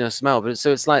imagine a smell, but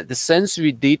so it's like the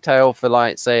sensory detail for,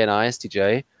 like, say, an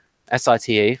ISTJ,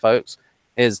 SITE, folks,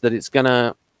 is that it's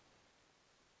gonna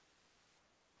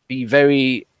be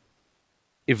very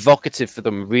evocative for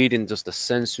them reading just a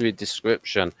sensory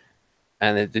description,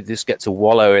 and they just get to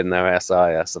wallow in their SI,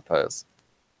 I suppose.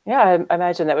 Yeah, I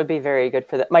imagine that would be very good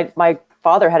for that. My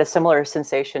father had a similar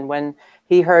sensation when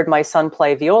he heard my son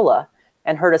play viola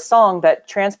and heard a song that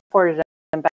transported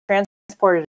him back.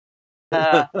 You're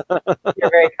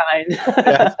very kind.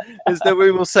 Yes. Is that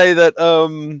we will say that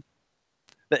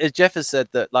that as Jeff has said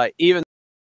that, like, even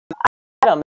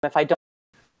if I don't,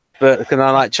 but can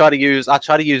I try to use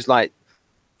like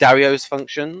Dario's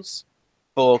functions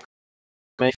for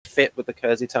may fit with the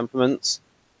Kersey temperaments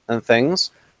and things.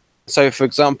 So for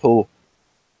example,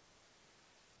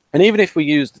 and even if we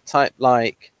use the type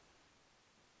like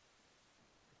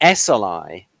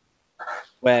SLI,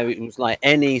 where it was like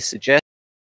any suggestion,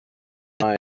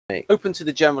 like, open to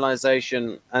the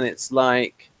generalization, and it's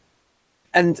like,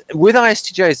 and with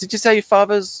ISTJs, did you say is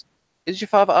your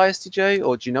father ISTJ,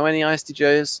 or do you know any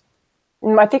ISTJs?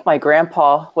 I think my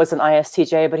grandpa was an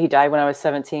ISTJ, but he died when I was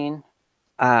 17.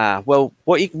 Ah, well,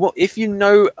 what if you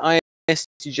know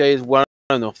ISTJs well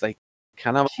enough, they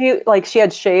can have. She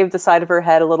had shaved the side of her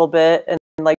head a little bit, and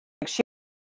like she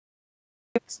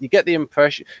you get the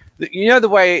impression that, you know, the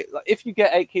way, like, if you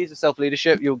get 8 Keys of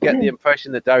Self-Leadership, you'll get the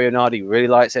impression that Dario Nardi really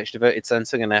likes extroverted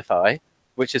sensing and FI,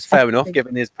 which is fair enough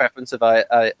given his preference of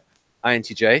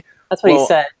INTJ. That's what he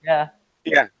said. Yeah.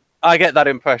 Yeah, I get that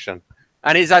impression,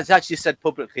 and he's actually said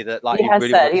publicly that, like, He has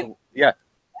really said, wants to,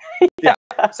 yeah.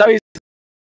 So he's,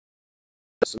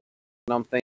 and I'm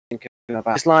thinking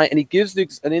about, it's like, and he gives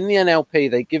and in the NLP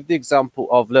they give the example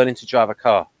of learning to drive a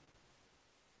car,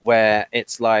 where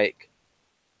it's like,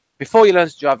 before you learn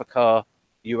to drive a car,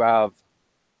 you have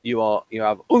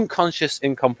unconscious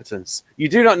incompetence. You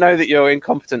do not know that you're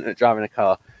incompetent at driving a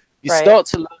car. You start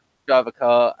to learn to drive a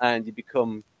car, and you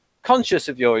become conscious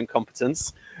of your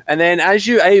incompetence. And then as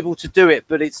you're able to do it,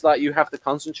 but it's like you have to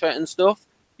concentrate on stuff,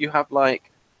 you have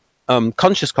like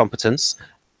conscious competence.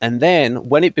 And then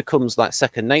when it becomes like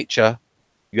second nature,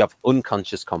 you have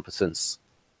unconscious competence.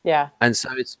 Yeah. And so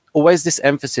it's always this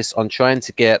emphasis on trying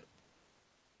to get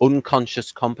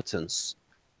unconscious competence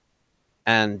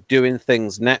and doing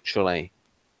things naturally.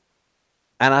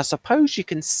 And I suppose you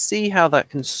can see how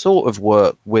that can sort of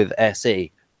work with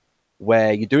SE,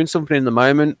 where you're doing something in the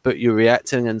moment, but you're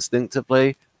reacting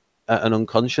instinctively at an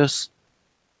unconscious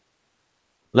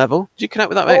level. Do you connect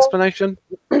with that explanation?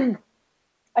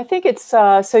 I think it's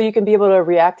so you can be able to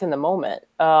react in the moment.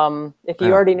 If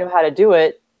you already know how to do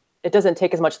it, it doesn't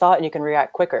take as much thought, and you can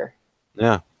react quicker.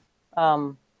 Yeah.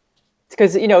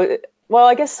 Because, you know, well,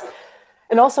 I guess,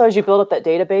 and also as you build up that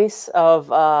database of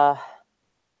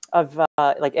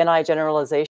like NI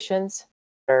generalizations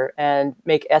and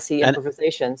make SE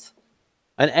improvisations.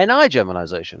 An NI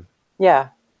generalization? Yeah.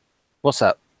 What's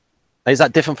that? Is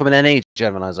that different from an NE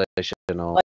generalization,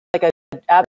 or like an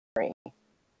abstract?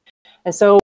 And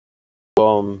so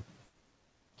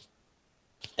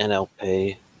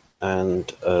NLP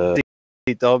and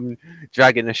Dom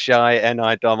dragging a shy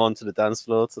NI Dom onto the dance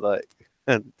floor to like,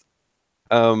 and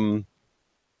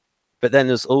but then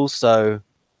there's also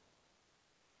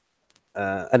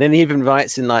and then he even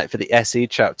writes in, like, for the SE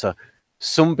chapter,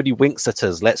 somebody winks at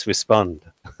us, let's respond.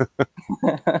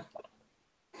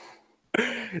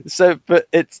 So, but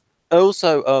it's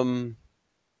also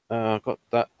got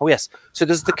that. Oh yes. So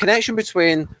there's the connection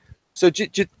between. So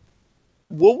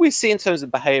what we see in terms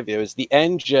of behavior is the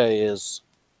NJs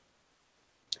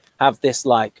have this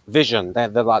like vision. They're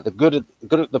like the good at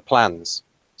the plans.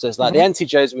 So it's like the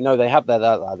NTJs, we know they have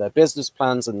their business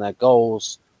plans and their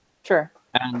goals. Sure.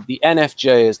 And the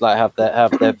NFJs like have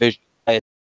their vision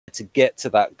to get to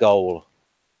that goal.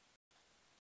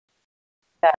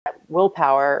 That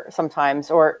willpower sometimes,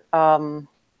 or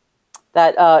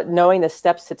that knowing the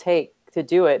steps to take to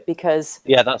do it, because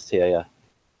that's here. Yeah.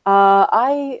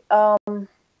 I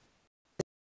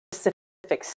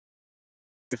specifics.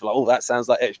 Like, oh, that sounds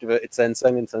like extroverted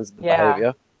sensing in terms of the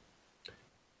behavior.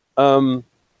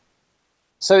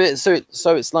 So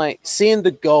it's like seeing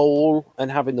the goal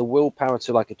and having the willpower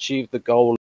to like achieve the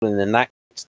goal and enact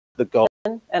the goal.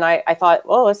 And I thought,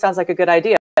 oh, it sounds like a good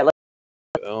idea.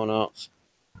 Oh no.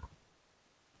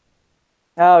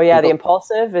 Oh yeah, the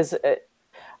impulsive is.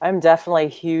 I'm definitely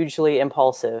hugely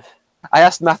impulsive. I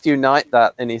asked Matthew Knight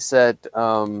that, and he said,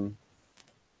 I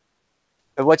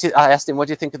asked him, what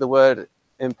do you think of the word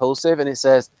impulsive? And he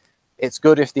says, it's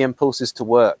good if the impulse is to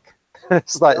work.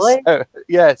 It's like, really? So,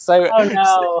 yeah. So, oh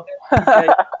no.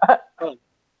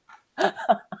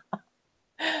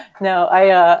 No,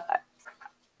 I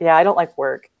don't like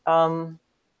work. Let's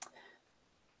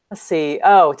see.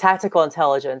 Oh, tactical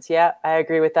intelligence. Yeah, I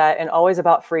agree with that. And always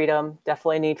about freedom.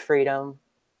 Definitely need freedom.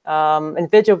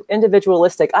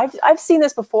 Individualistic. I've seen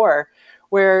this before,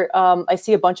 where I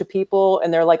see a bunch of people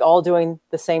and they're like all doing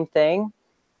the same thing,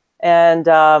 and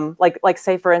like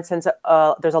say for instance,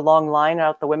 there's a long line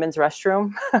out the women's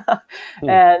restroom,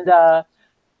 and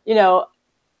you know,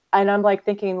 and I'm like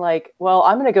thinking like, well,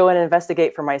 I'm going to go in and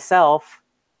investigate for myself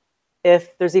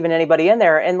if there's even anybody in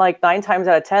there, and like 9 times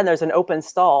out of 10 there's an open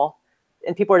stall,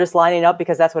 and people are just lining up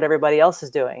because that's what everybody else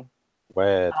is doing.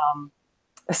 Weird.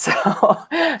 So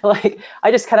like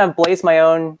I just kind of blaze my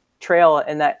own trail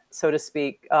in that, so to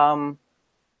speak. And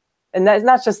that's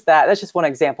not just that, that's just one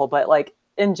example, but like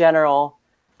in general,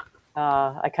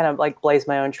 I kind of like blaze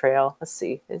my own trail. Let's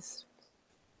see, his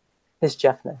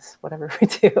Jeffness, whatever we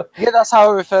do. Yeah, that's how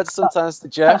I refer to sometimes to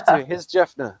Jeff, to his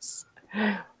Jeffness.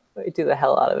 We do the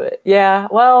hell out of it. Yeah,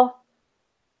 well,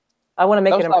 I want to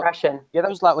make an impression. Yeah, that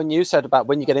was like when you said about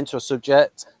when you get into a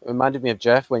subject. It reminded me of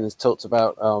Jeff when he's talked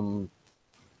about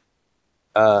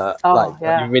you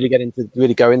really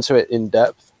go into it in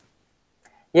depth.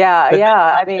 Yeah, but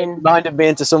yeah. I mean, it reminded me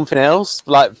into something else,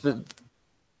 like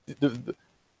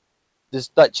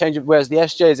just like changing. Whereas the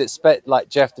SJs expect like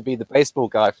Jeff to be the baseball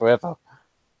guy forever.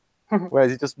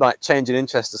 Whereas you just like changing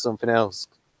interest to something else.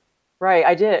 Right,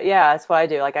 I did. Yeah, that's what I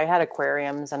do. Like I had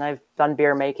aquariums and I've done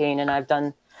beer making and I've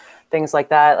done things like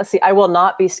that. Let's see, I will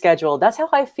not be scheduled. That's how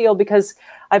I feel because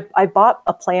I bought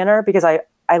a planner because I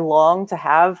long to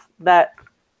have that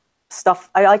stuff.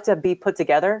 I like to be put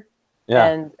together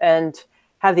and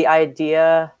have the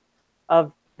idea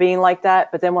of being like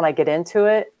that. But then when I get into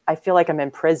it, I feel like I'm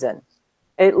in prison.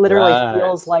 It literally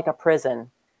feels like a prison.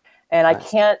 And I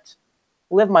can't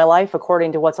live my life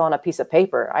according to what's on a piece of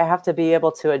paper. I have to be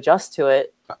able to adjust to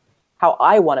it how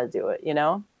I want to do it, you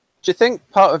know? Do you think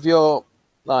part of your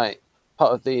part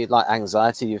of the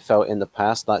anxiety you felt in the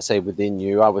past, like say within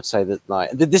you, I would say that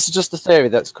like this is just a theory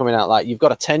that's coming out, like you've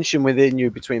got a tension within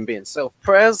you between being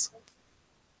self-pres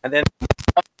and then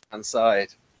inside.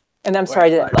 And I'm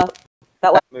sorry,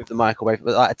 Move the mic away,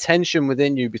 but like a tension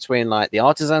within you between like the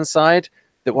artisan side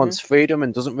that wants freedom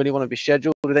and doesn't really want to be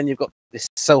scheduled, and then you've got this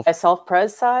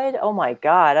self-pres side. Oh my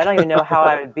God, I don't even know how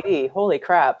I would be. Holy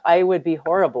crap, I would be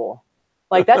horrible.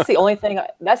 Like that's the only thing.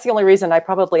 That's the only reason I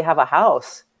probably have a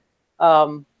house.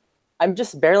 I'm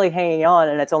just barely hanging on,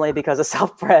 and it's only because of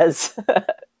self-pres.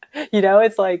 You know,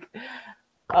 it's like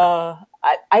I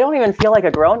don't even feel like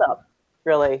a grown-up,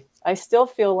 really. I still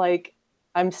feel like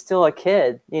I'm still a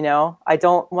kid, you know? I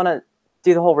don't want to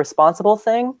do the whole responsible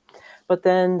thing, but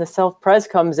then the self-pres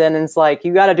comes in and it's like,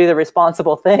 you got to do the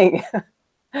responsible thing.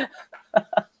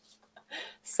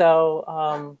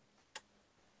 So,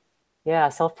 yeah,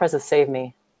 self-pres has saved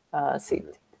me. Let's see.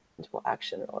 Tangible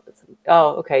action. Oh,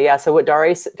 okay. Yeah. So what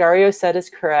Dario said is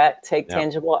correct. Take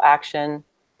tangible action.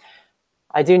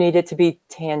 I do need it to be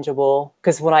tangible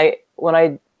because when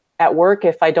I at work,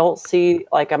 if I don't see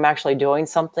like I'm actually doing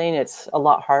something, it's a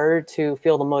lot harder to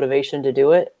feel the motivation to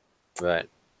do it. Right.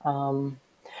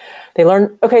 They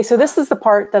learn. Okay. So this is the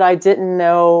part that I didn't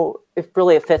know if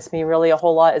really it fits me really a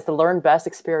whole lot is to learn best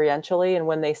experientially. And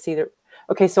when they see the,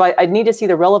 okay, so I need to see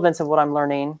the relevance of what I'm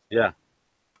learning. Yeah.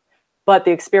 But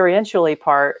the experientially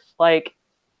part, like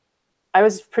I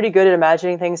was pretty good at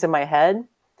imagining things in my head.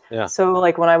 Yeah. So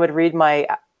like when I would read my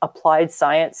applied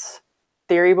science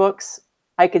theory books,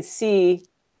 I could see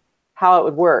how it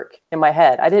would work in my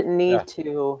head. I didn't need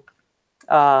to,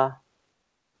 I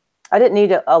didn't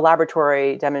need a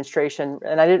laboratory demonstration,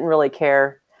 and I didn't really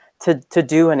care to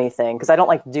do anything because I don't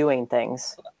like doing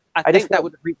things. I think that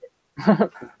would read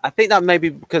it. I think that maybe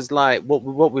because like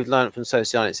what we've learned from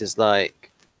socionics is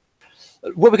like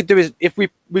what we could do is if we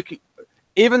could,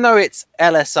 even though it's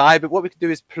LSI, but what we could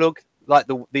do is plug like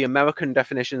the American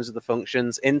definitions of the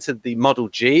functions into the model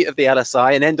G of the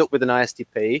LSI and end up with an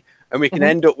ISTP, and we can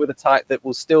end up with a type that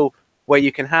will still where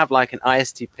you can have like an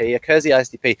ISTP, a Kersey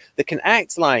ISTP that can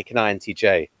act like an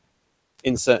INTJ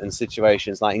in certain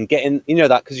situations, like in getting, you know,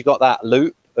 that because you got that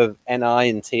loop of NI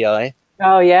and TI.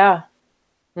 Oh yeah.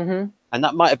 And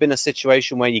that might have been a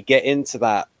situation where you get into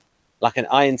that like an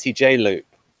INTJ loop.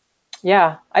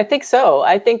 Yeah, I think so.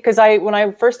 I think because when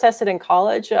I first tested in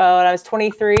college, when I was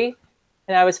 23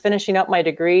 and I was finishing up my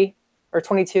degree, or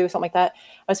 22, something like that,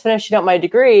 I was finishing up my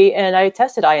degree and I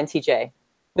tested INTJ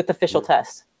with the official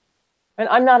test. And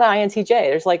I'm not an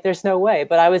INTJ. There's no way.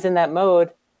 But I was in that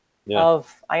mode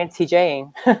of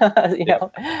INTJing, you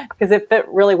know, because it fit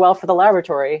really well for the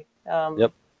laboratory.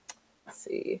 Let's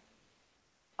see.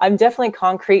 I'm definitely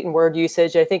concrete in word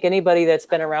usage. I think anybody that's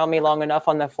been around me long enough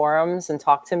on the forums and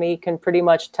talked to me can pretty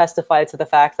much testify to the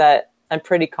fact that I'm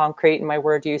pretty concrete in my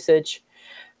word usage.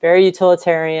 Very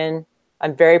utilitarian.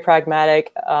 I'm very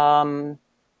pragmatic. Yeah,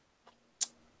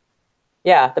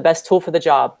 the best tool for the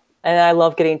job. And I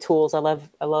love getting tools. I love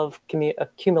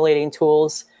accumulating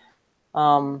tools,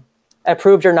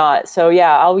 approved or not. So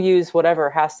yeah, I'll use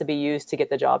whatever has to be used to get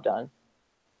the job done.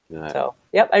 Right. So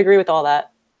yep, I agree with all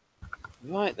that.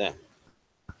 Right then.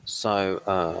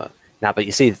 So now, but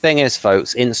you see, the thing is,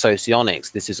 folks, in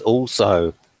socionics, this is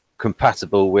also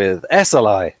compatible with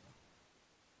SLI.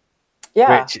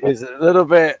 Yeah. Which is a little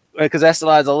bit, because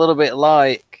SLI is a little bit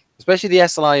like, especially the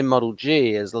SLI in Model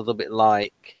G is a little bit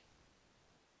like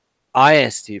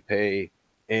ISTP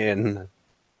in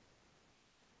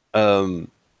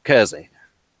Kersey.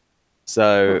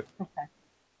 So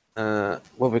what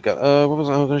have we got? What was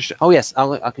I going to show? Oh yes,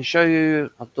 I can show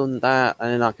you. I've done that,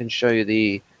 and then I can show you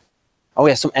the. Oh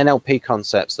yeah, some NLP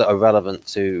concepts that are relevant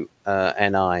to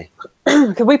NI.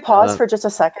 Could we pause for just a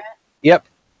second? Yep.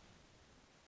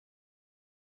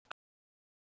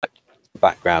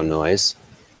 Background noise.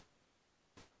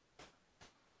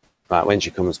 Right, when she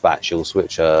comes back, she'll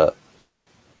switch her.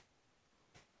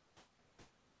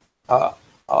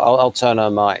 I'll turn her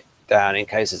mic down in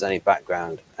case there's any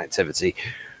background activity.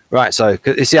 Right, so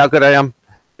you see how good I am?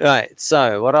 Right,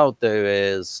 so what I'll do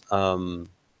is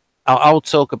I'll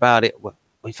talk about it.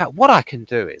 In fact, what I can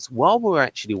do is, while we're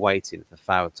actually waiting for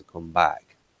Farrah to come back,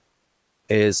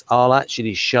 is I'll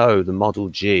actually show the Model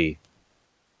G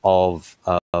of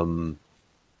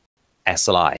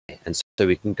SLI, and so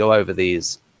we can go over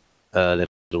these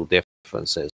little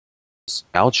differences.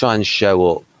 I'll try and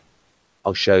show up.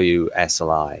 I'll show you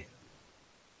SLI.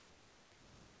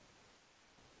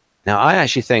 Now, I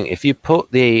actually think if you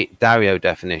put the Dario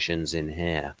definitions in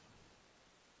here,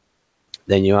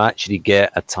 then you actually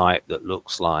get a type that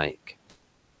looks like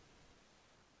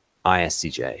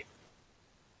ISTJ.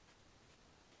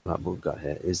 Right, what we've got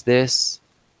here is this.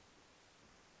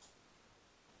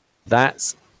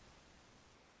 That's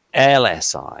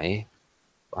LSI.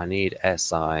 I need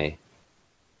SI.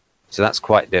 So that's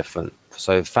quite different.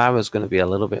 So Farrah's going to be a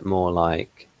little bit more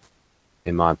like,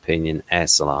 in my opinion,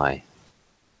 SLI.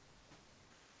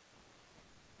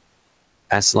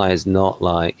 SLI is not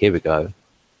like, here we go.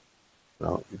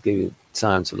 I'll give you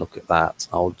time to look at that.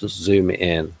 I'll just zoom it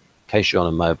in case you're on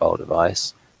a mobile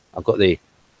device. I've got the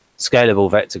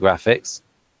scalable vector graphics.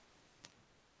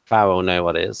 Farrah will know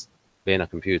what it is, being a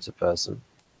computer person.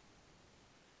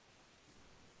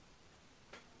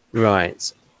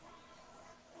 Right.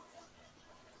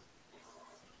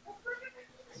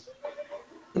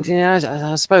 Yeah,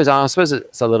 I suppose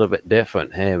it's a little bit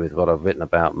different here with what I've written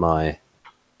about my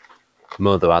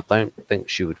mother. I don't think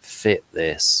she would fit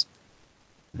this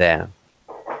there.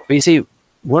 But you see,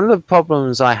 one of the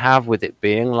problems I have with it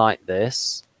being like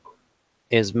this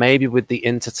is maybe with the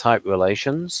intertype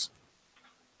relations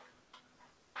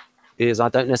is I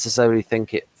don't necessarily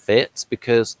think it fits,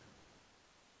 because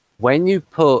when you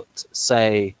put,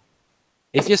 say,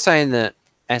 if you're saying that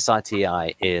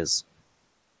SITI is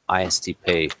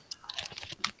ISTP,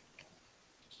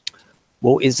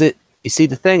 well, is it, you see,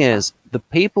 the thing is, the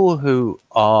people who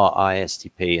are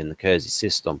ISTP in the Kersey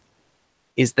system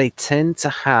is they tend to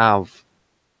have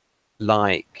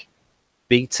like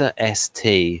beta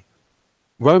ST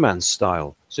romance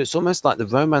style. So it's almost like the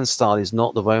romance style is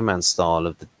not the romance style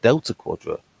of the Delta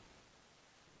Quadra.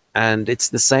 And it's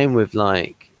the same with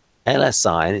like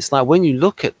LSI. And it's like when you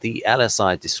look at the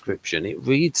LSI description, it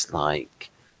reads like,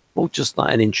 well, just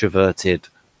like an introverted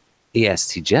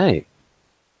ESTJ.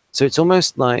 So it's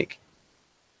almost like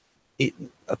it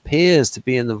appears to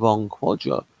be in the wrong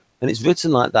quadra. And it's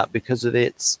written like that because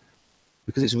it's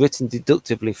written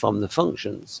deductively from the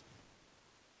functions.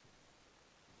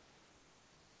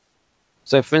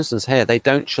 So for instance here, they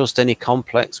don't trust any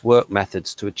complex work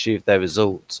methods to achieve their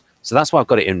results. So that's why I've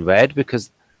got it in red, because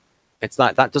it's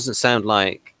like, that doesn't sound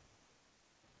like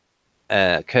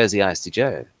Kersey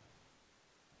ISTJ.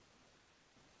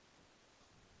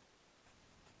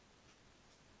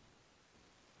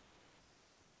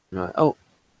 Right. Oh,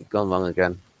 you've gone wrong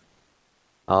again.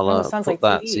 I'll put like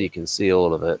that TV. so you can see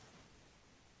all of it.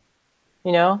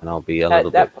 You know? And I'll be a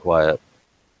little bit quiet.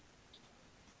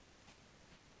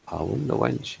 I wonder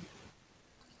when she...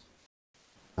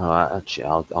 Alright, actually,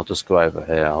 I'll just go over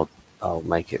here. I'll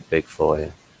make it big for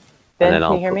you. Ben, and then can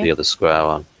I'll you hear put me? the other square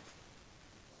on.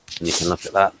 And you can look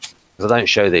at that. Because I don't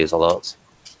show these a lot.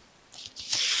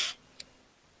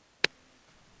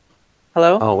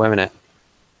 Hello? Oh, wait a minute.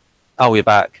 Oh, you're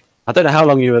back. I don't know how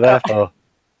long you were there for.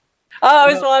 Oh,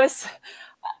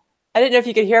 I didn't know if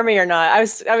you could hear me or not. I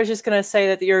was just gonna say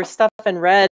that your stuff in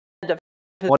red.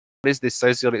 What is this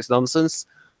sociotics nonsense?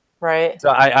 Right. So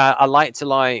I like to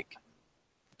like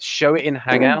show it in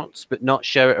Hangouts, but not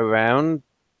show it around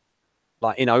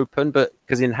like in open. But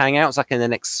because in Hangouts I can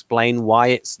then explain why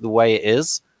it's the way it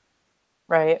is.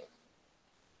 Right.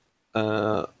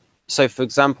 So for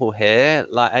example here,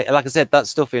 like I said, that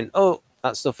stuff in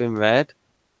red.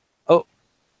 Oh.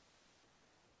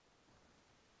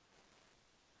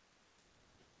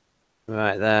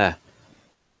 Right there.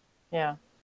 Yeah.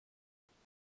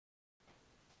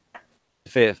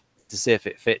 To see if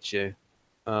it fits you.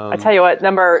 I tell you what,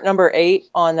 number 8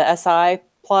 on the SI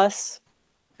plus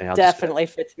definitely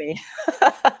fits me.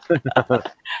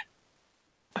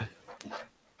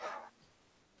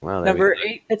 Well, number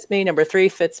 8 fits me. Number 3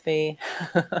 fits me.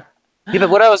 Yeah, but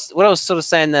what I was sort of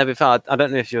saying there before, I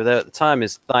don't know if you were there at the time,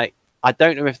 is like I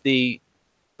don't know if the,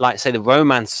 like, say, the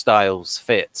romance styles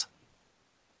fit.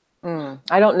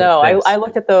 I don't know. I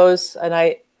looked at those and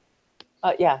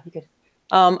yeah, you could.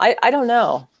 I don't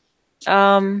know.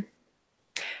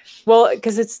 Well,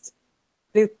 because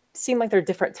they seem like they're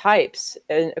different types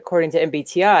according to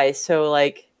MBTI. So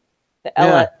like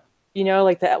the you know,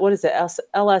 like the, what is it?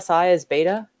 LSI is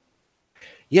beta.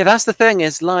 Yeah, that's the thing.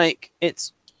 Is like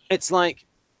it's like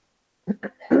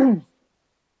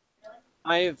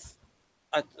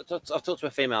I've talked to a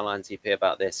female INTP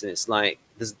about this, and it's like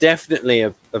there's definitely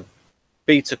a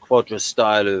beta quadra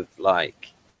style of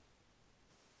like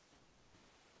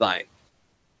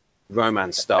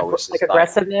romance style, which Like is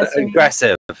aggressiveness, you mean?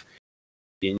 aggressive.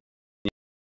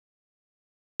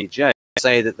 DJ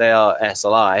say that they are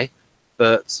SLI,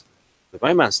 but the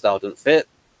romance style doesn't fit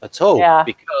at all. Yeah.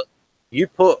 Because you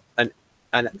put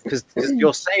because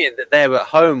you're saying that they're at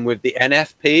home with the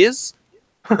NFPs.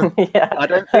 Yeah. I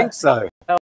don't think so.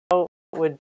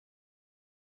 Would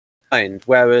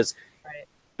Whereas, Right.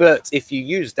 but if you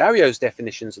use Dario's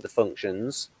definitions of the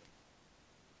functions,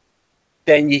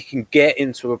 then you can get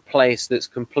into a place that's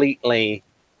completely,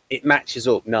 it matches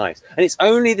up nice. And it's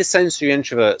only the sensory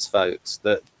introverts, folks,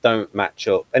 that don't match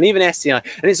up. And even SCI.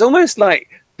 And it's almost like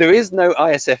there is no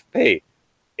ISFP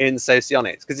in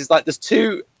socionics, because it's like there's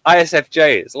two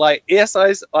ISFJs. Like ESI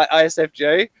is like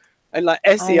ISFJ, and like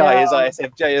SEI is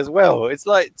ISFJ as well. It's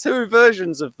like two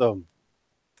versions of them.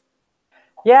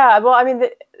 Yeah, well, I mean,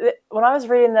 when I was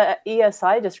reading the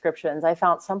ESI descriptions, I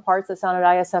found some parts that sounded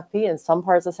ISFP and some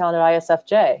parts that sounded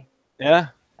ISFJ. Yeah.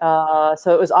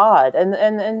 So it was odd,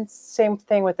 and same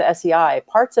thing with the SEI.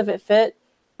 Parts of it fit,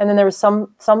 and then there was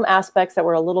some aspects that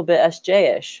were a little bit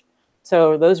SJ-ish.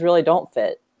 So those really don't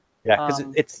fit. Yeah, because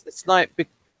it's like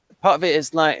part of it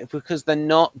is like because they're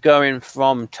not going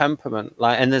from temperament.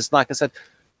 Like, and there's, like I said,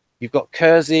 you've got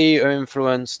Kersey are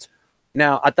influenced.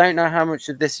 Now, I don't know how much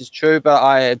of this is true, but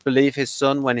I believe his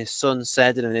son, when his son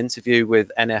said in an interview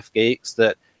with NF Geeks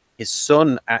that his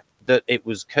son, that it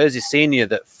was Kersey Sr.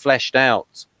 that fleshed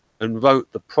out and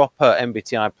wrote the proper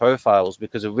MBTI profiles,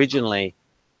 because originally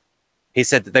he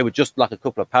said that they were just like a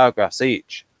couple of paragraphs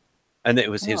each, and it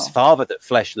was his father that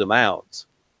fleshed them out,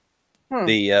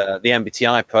 the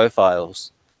MBTI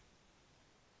profiles.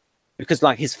 Because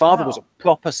like his father was a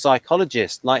proper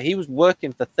psychologist, like he was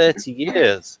working for 30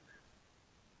 years.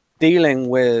 Dealing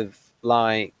with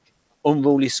like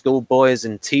unruly schoolboys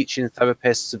and teaching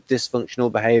therapists of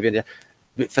dysfunctional behavior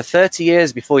for 30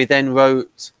 years before he then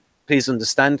wrote Please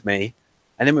Understand Me.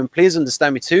 And then when Please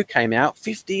Understand Me 2 came out,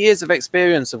 50 years of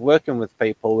experience of working with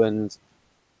people and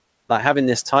like having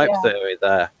this type theory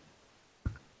there.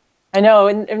 I know,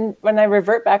 and when I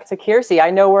revert back to Kiersey,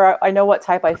 I know what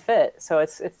type I fit. So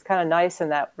it's kind of nice in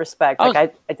that respect.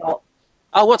 Like I don't.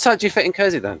 Oh, what type do you fit in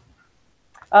Kersey then?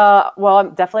 Well,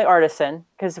 I'm definitely artisan,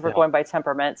 because if we're going by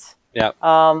temperaments. Yeah.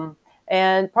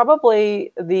 And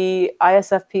probably the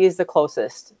ISFP is the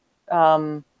closest.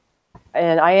 And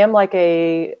I am like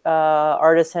a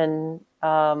artisan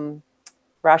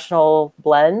rational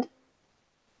blend.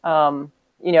 You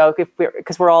know,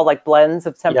 because we're all like blends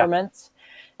of temperaments. Yeah.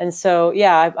 And so,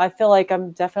 yeah, I feel like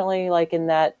I'm definitely like in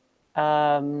that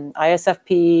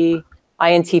ISFP,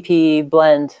 INTP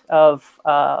blend of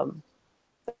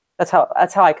that's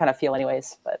how I kind of feel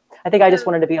anyways. But I think I just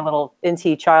wanted to be a little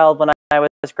NT child when I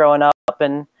was growing up,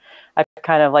 and I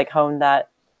kind of like honed that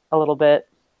a little bit.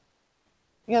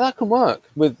 Yeah, that can work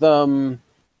with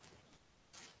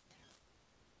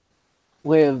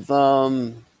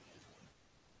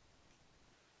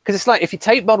because it's like if you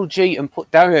take Model G and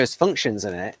put Dario's functions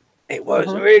in it, it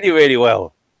works really, really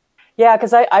well. Yeah,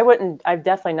 because I'm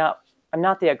definitely not. I'm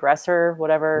not the aggressor,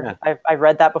 whatever. Yeah. I've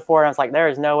read that before, and I was like, there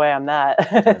is no way I'm that.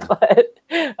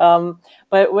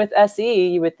 But with SE,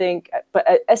 you would think, but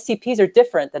STPs are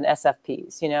different than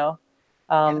SFPs, you know?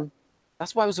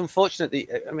 That's why it was unfortunate.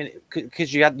 I mean,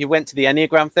 because you went to the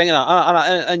Enneagram thing,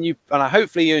 and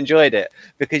hopefully you enjoyed it,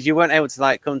 because you weren't able to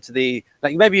like come to the,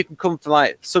 like, maybe you can come for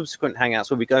like subsequent hangouts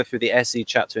where we go through the SE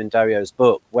chapter in Dario's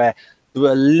book, where there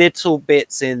were little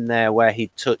bits in there where he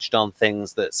touched on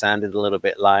things that sounded a little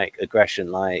bit like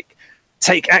aggression, like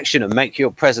take action and make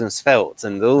your presence felt,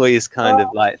 and all these kind of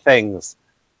like things.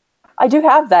 I do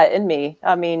have that in me.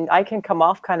 I mean, I can come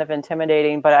off kind of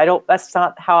intimidating, but that's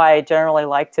not how I generally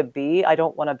like to be. I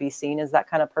don't want to be seen as that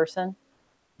kind of person.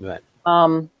 Right.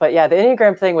 But yeah, the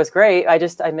Enneagram thing was great.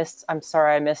 I'm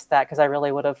sorry I missed that, because I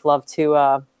really would have loved to,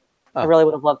 I really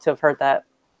would have loved to have heard that.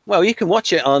 Well, you can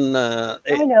watch it on I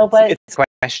know, but it's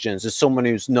questions as someone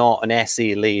who's not an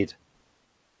SE lead.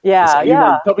 Yeah,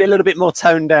 so probably a little bit more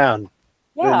toned down.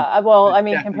 Yeah, well, I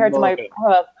mean, compared to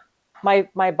my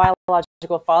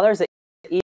biological fathers,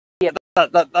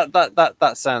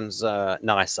 that sounds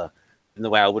nicer than the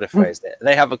way I would have phrased it.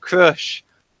 They have a crush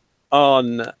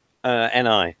on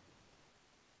NI.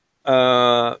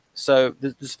 So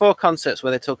there's 4 concepts where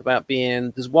they talk about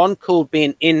being. There's one called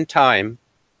being in time.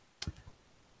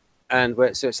 And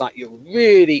so it's like you're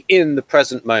really in the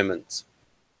present moment.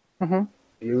 You're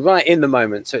right in the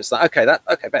moment. So it's like,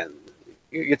 okay, Ben,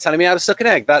 you're telling me how to suck an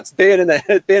egg. That's being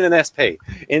an SP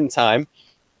in time.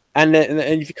 And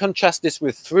if you contrast this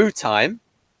with through time,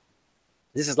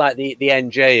 this is like the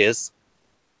NJ is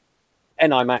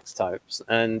NI max types,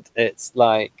 and it's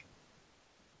like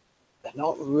they're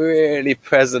not really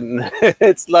present.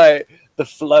 It's like the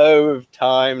flow of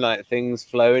time, like things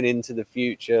flowing into the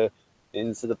future,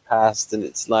 into the past, and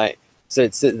it's like, so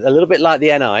it's a little bit like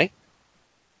the NI.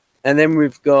 And then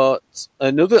we've got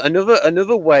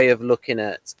another way of looking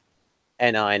at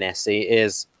NI and SE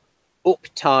is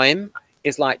uptime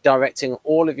is like directing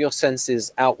all of your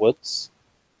senses outwards,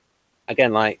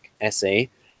 again like SE,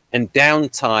 and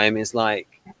downtime is like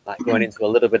going into a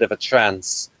little bit of a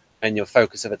trance and your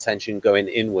focus of attention going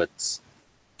inwards.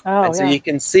 Oh, and so you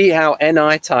can see how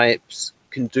NI types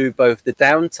can do both the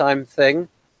downtime thing,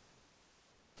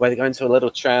 where they go into a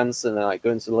little trance and they like go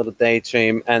into a little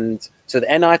daydream. And so the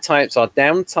NI types are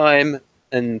downtime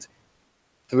and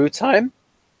through time,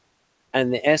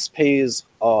 and the SPs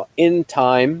are in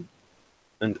time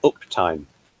and uptime.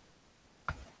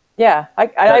 Yeah,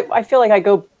 I feel like I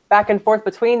go back and forth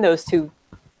between those two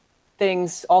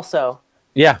things also.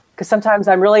 Yeah, because sometimes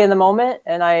I'm really in the moment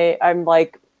and I'm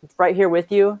like right here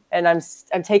with you and I'm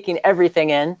taking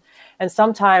everything in, and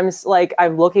sometimes like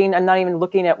I'm not even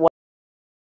looking at what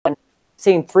I'm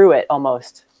seeing through it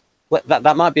almost. Well,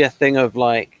 that might be a thing of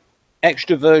like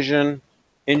extroversion,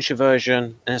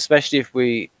 introversion, and especially if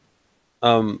we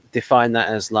define that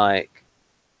as like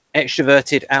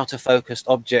extroverted, outer focused,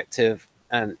 objective,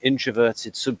 and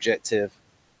introverted, subjective,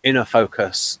 inner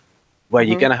focus, where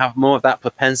you're going to have more of that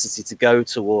propensity to go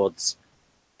towards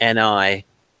NI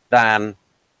than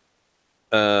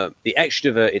the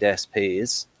extroverted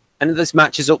SPs. And this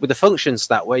matches up with the function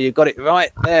stat where you've got it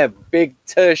right there, big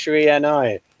tertiary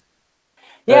NI.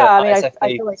 Yeah, I mean, ISFP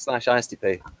I feel like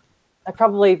 /ISTP. I've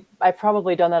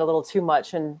probably done that a little too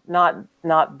much and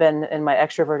not been in my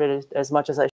extroverted as much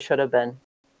as I should have been.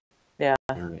 Yeah.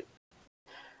 Right.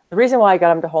 The reason why I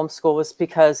got him to homeschool was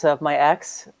because of my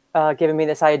ex giving me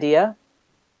this idea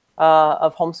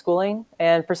of homeschooling,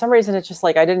 and for some reason it's just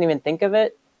like I didn't even think of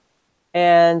it.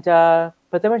 And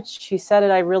but then when she said it,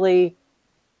 I really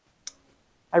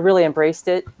embraced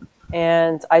it,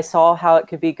 and I saw how it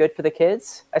could be good for the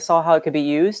kids. I saw how it could be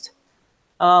used.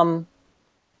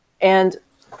 And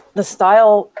the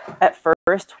style at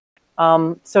first,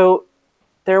 so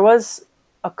there was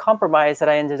a compromise that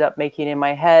I ended up making in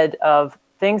my head of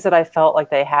things that I felt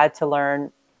like they had to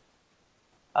learn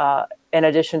in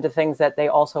addition to things that they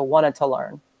also wanted to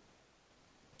learn.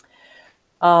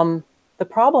 The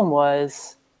problem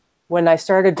was when I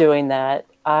started doing that,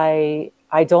 I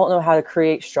don't know how to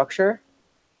create structure.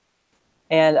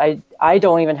 And I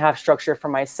don't even have structure for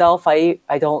myself. I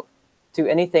don't do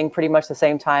anything pretty much the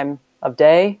same time of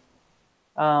day.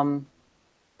 So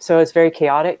it's very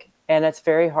chaotic, and it's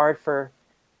very hard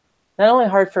not only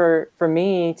hard for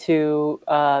me to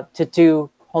do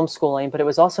homeschooling, but it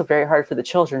was also very hard for the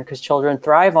children, because children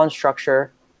thrive on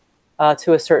structure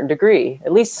to a certain degree,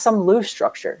 at least some loose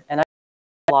structure. And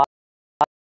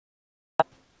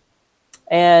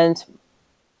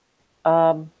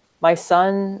my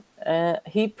son,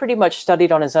 he pretty much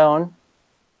studied on his own.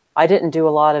 I didn't do a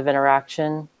lot of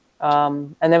interaction.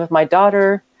 And then with my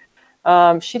daughter,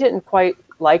 she didn't quite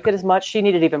like it as much. She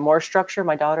needed even more structure.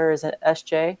 My daughter is an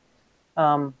SJ.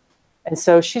 And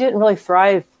so she didn't really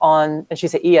thrive on, and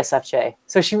she's an ESFJ.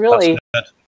 So she really,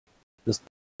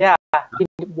 yeah, he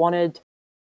wanted.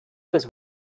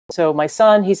 So my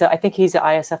son, I think he's an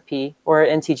ISFP or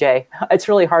an NTJ. It's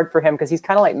really hard for him because he's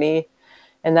kind of like me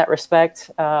in that respect,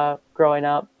 growing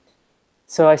up.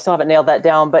 So I still haven't nailed that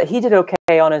down, but he did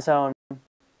okay on his own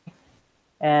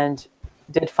and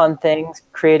did fun things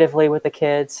creatively with the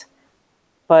kids.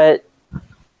 But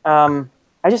I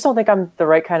just don't think I'm the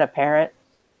right kind of parent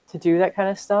to do that kind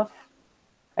of stuff.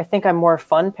 I think I'm more a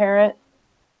fun parent,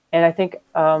 and I think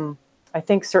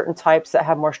certain types that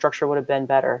have more structure would have been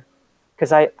better,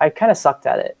 because I kind of sucked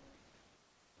at it.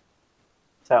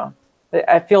 So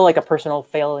I feel like a personal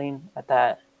failing at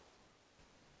that.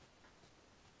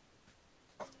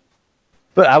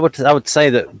 But I would say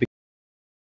that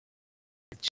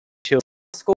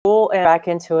school and back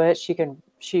into it,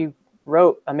 she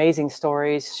wrote amazing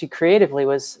stories. She creatively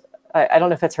was, I don't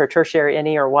know if it's her tertiary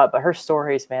NE or what, but her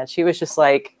stories, man, she was just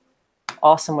like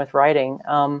awesome with writing.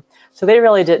 So they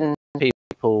really didn't.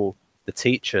 People, the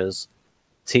teachers,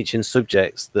 teaching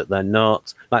subjects that they're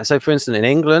not like. So, for instance, in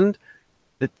England,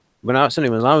 when I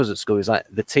was at school, it's like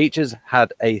the teachers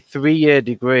had a 3-year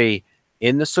degree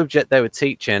in the subject they were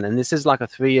teaching, and this is like a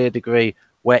 3-year degree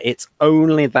where it's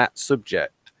only that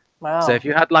subject. Wow. So if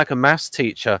you had like a maths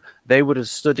teacher, they would have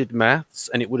studied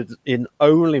maths, and it would have been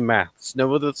only maths,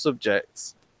 no other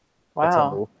subjects.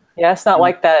 Wow. Yeah, it's not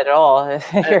like that at all.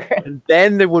 And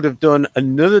then they would have done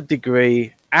another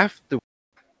degree after.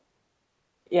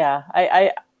 Yeah,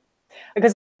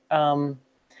 because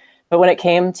but when it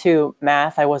came to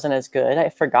math, I wasn't as good. I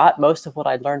forgot most of what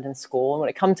I'd learned in school. And when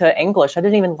it come to English, I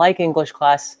didn't even like English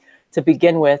class to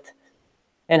begin with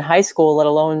in high school, let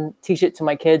alone teach it to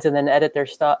my kids and then edit their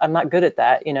stuff. I'm not good at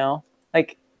that, you know.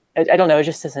 Like I don't know, it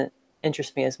just doesn't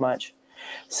interest me as much.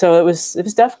 So it was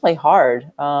definitely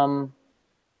hard.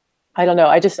 I don't know.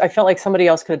 I felt like somebody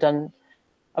else could have done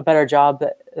a better job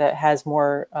that has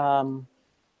more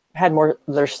had more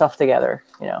of their stuff together,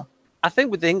 you know. I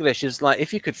think with English is like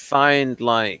if you could find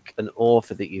like an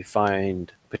author that you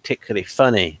find particularly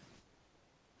funny.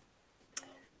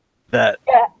 That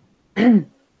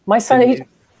my son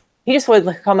he just would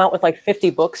come out with like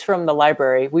 50 books from the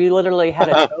library. We literally had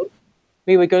a tote.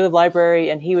 We would go to the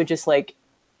library and he would just like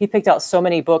he picked out so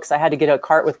many books. I had to get a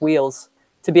cart with wheels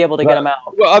to be able to get them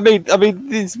out. Well, I mean,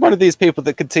 he's one of these people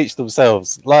that could teach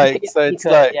themselves. Like, yeah, so it's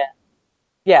like,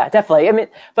 yeah, definitely. I mean,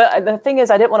 but the thing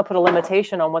is, I didn't want to put a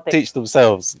limitation on what they teach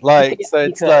themselves. Like, so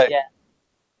it's like,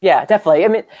 yeah, definitely. I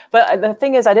mean, but the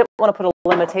thing is, I didn't want to put a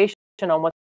limitation on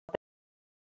what.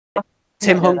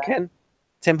 Tim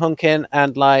Hunkin,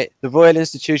 and like the Royal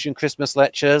Institution Christmas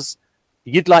lectures.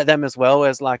 You'd like them as well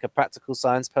as like a practical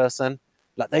science person.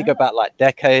 Like they go back like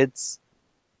decades.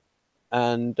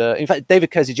 And in fact,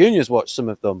 David Kersey Jr. has watched some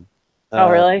of them. Oh,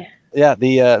 really? Yeah,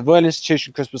 the Royal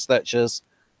Institution Christmas lectures.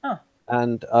 Huh.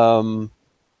 And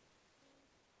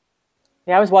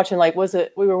yeah, I was watching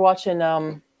we were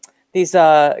watching these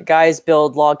guys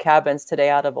build log cabins today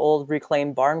out of old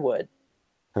reclaimed barnwood.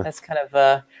 That's kind of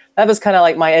that was kind of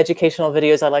like my educational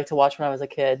videos I like to watch when I was a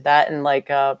kid. That and like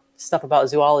stuff about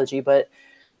zoology, but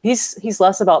he's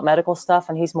less about medical stuff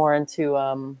and he's more into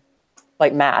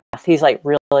like math. He's like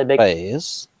really big.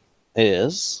 Is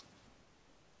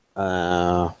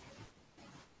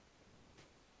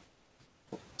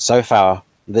so far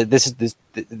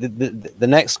the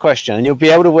next question, and you'll be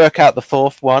able to work out the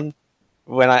fourth one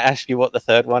when I ask you what the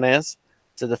third one is.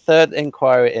 So the third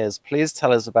inquiry is: please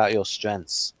tell us about your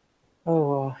strengths.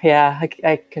 Oh yeah,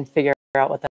 I can figure out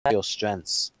what that. Your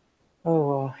strengths.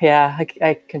 Oh yeah,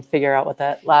 I can figure out what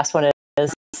that last one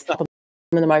is. I'm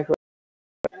in the microwave.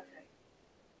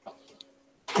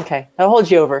 Okay, I'll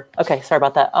hold you over. Okay, sorry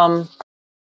about that.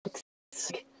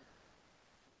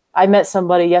 I met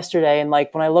somebody yesterday, and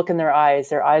like when I look in their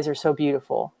eyes are so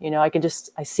beautiful. You know, I just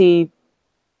see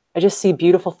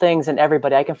beautiful things in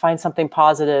everybody. I can find something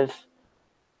positive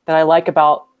that I like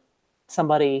about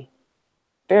somebody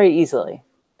very easily.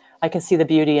 I can see the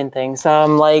beauty in things.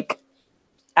 Like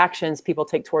actions people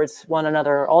take towards one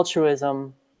another,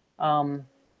 altruism,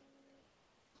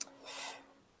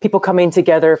 people coming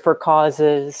together for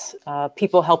causes,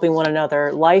 people helping one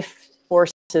another, life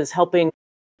forces helping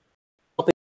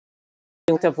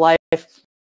of life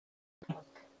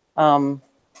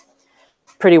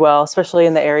pretty well, especially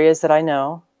in the areas that I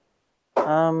know.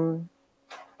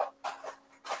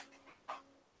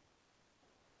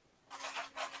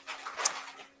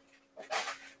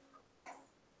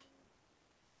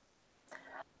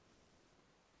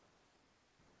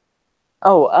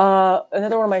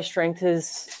 Another one of my strengths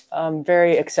is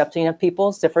very accepting of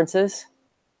people's differences.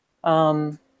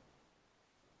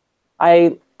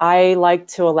 I like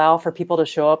to allow for people to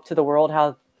show up to the world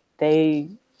how they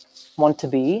want to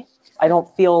be. I don't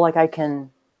feel like I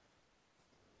can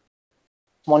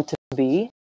want to be.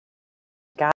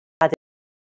 God,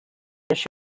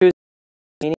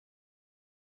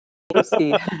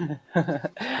 see.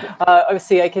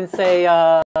 See, I can say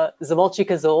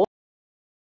Zamolchika Zol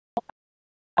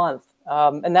month,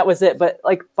 and that was it. But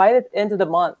like by the end of the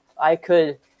month, I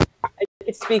could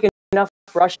speak enough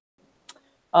Russian.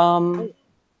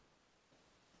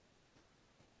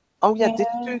 Oh yeah,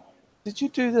 did you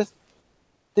do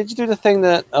the thing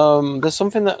that there's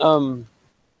something that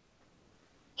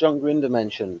John Grinder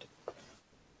mentioned.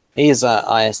 He's at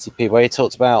ISTP where he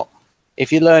talked about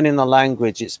if you're learning a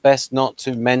language, it's best not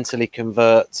to mentally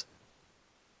convert.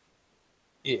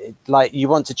 Like you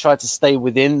want to try to stay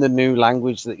within the new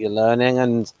language that you're learning,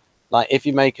 and like if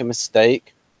you make a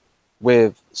mistake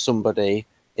with somebody,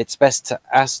 it's best to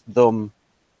ask them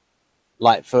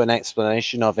like for an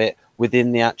explanation of it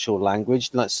within the actual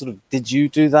language. Like sort of, did you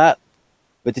do that?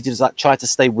 But did you just like try to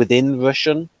stay within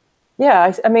Russian?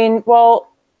 Yeah, I mean,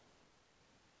 well,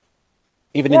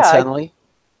 even internally.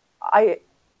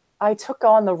 I took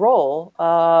on the role.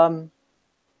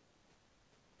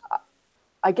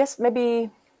 I guess maybe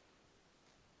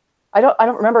I don't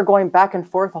remember going back and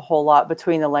forth a whole lot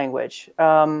between the language.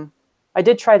 I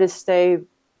did try to stay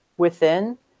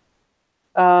within,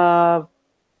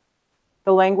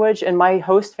 the language, and my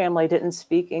host family didn't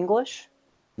speak English.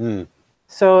 Mm.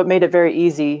 So it made it very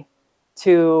easy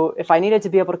to, if I needed to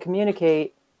be able to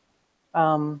communicate,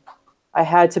 I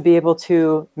had to be able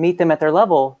to meet them at their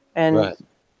level and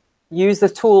use the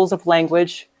tools of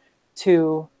language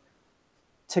to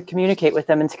communicate with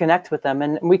them and to connect with them.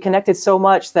 And we connected so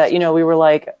much that, you know, we were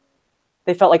like,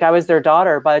 they felt like I was their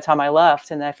daughter by the time I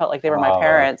left, and I felt like they were my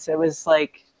parents. It was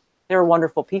like, they were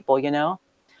wonderful people, you know?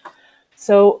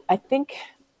 So I think,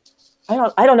 I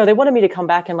don't know. They wanted me to come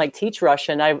back and like teach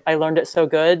Russian. I learned it so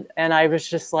good. And I was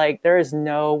just like, there is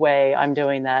no way I'm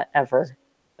doing that ever.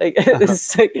 Like,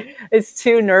 it's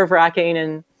too nerve wracking,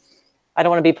 and I don't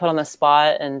want to be put on the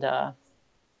spot. And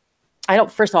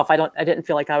first off, I didn't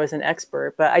feel like I was an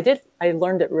expert, but I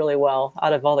learned it really well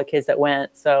out of all the kids that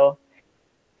went. So,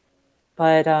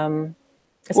 but, you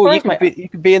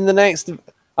could be in the next,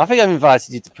 I think I've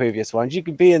invited you to previous ones. You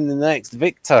could be in the next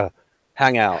Victor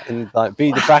hangout and like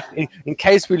be the back in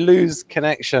case we lose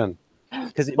connection,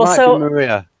 because it might be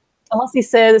Maria. Unless he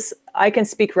says I can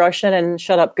speak Russian and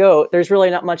shut up goat, there's really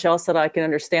not much else that I can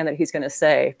understand that he's going to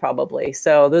say, probably.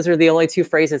 So those are the only two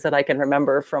phrases that I can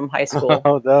remember from high school.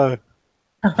 Oh no.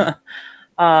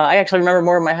 I actually remember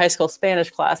more of my high school Spanish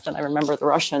class than I remember the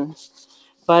Russian.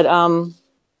 But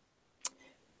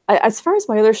as far as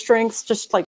my other strengths,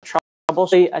 just like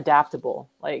troubleshooting, adaptable.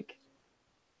 Like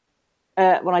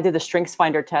when I did the Strengths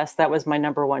Finder test, that was my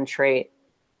 #1 trait.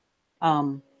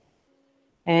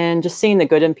 And just seeing the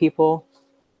good in people,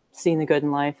 seeing the good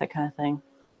in life, that kind of thing.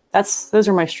 Those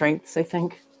are my strengths, I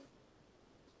think.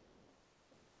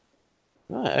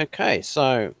 Right, okay,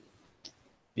 so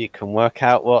you can work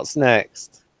out what's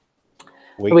next.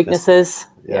 Weaknesses.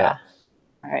 Yeah.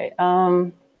 All right. I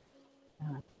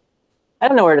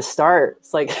don't know where to start.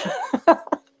 It's like,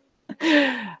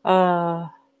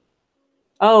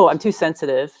 I'm too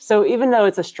sensitive. So even though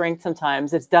it's a strength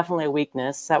sometimes, it's definitely a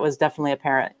weakness. That was definitely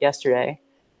apparent yesterday.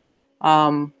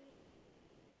 Because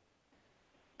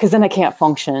then I can't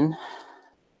function.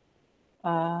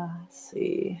 Let's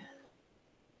see.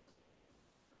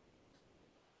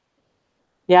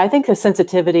 Yeah, I think the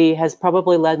sensitivity has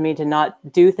probably led me to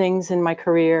not do things in my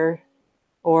career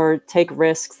or take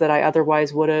risks that I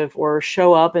otherwise would have, or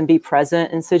show up and be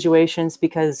present in situations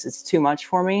because it's too much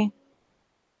for me.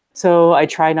 So I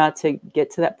try not to get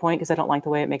to that point because I don't like the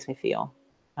way it makes me feel.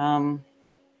 And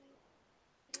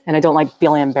I don't like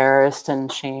feeling embarrassed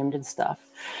and shamed and stuff.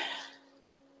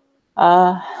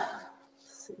 Let's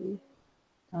see.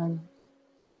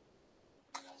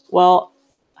 Well,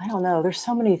 I don't know. There's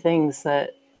so many things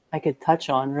that I could touch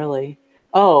on, really.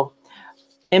 Oh,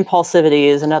 impulsivity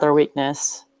is another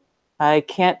weakness. I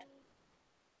can't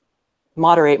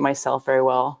moderate myself very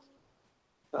well.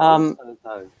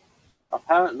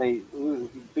 Apparently,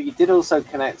 but you did also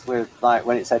connect with, like,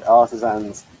 when it said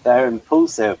artisans, they're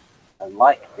impulsive and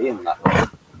like being that way.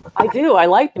 I do. I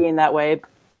like being that way,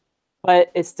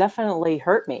 but it's definitely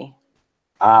hurt me.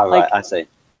 Ah, right. Like, I see.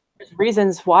 There's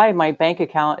reasons why my bank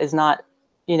account is not,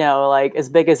 you know, like as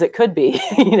big as it could be.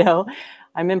 You know,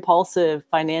 I'm impulsive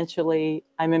financially.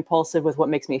 I'm impulsive with what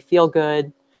makes me feel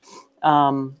good.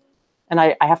 And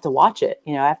I have to watch it.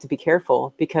 You know, I have to be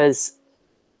careful, because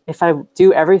if I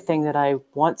do everything that I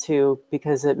want to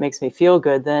because it makes me feel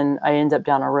good, then I end up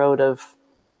down a road of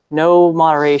no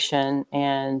moderation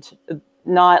and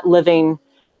not living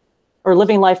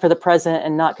life for the present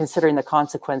and not considering the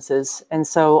consequences. And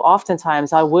so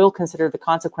oftentimes I will consider the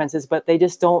consequences, but they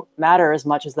just don't matter as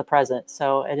much as the present.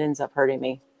 So it ends up hurting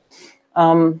me.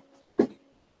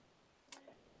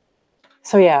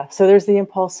 So yeah, so there's the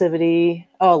impulsivity.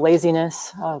 Oh,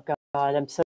 laziness. Oh God, I'm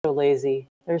so lazy.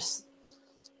 I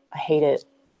hate it.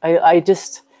 I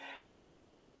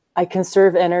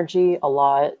conserve energy a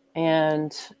lot,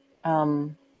 and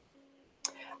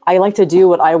I like to do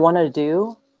what I want to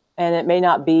do, and it may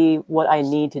not be what I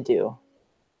need to do.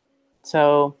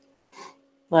 So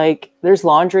like there's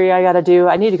laundry I got to do.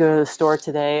 I need to go to the store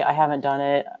today. I haven't done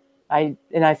it. I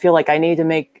feel like I need to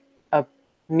make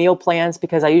meal plans,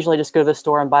 because I usually just go to the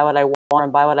store and buy what I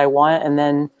want. And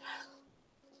then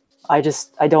I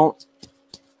don't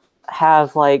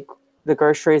have like the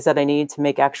groceries that I need to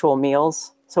make actual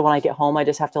meals. So when I get home, I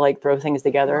just have to like throw things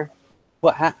together.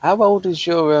 Well, how old is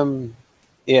your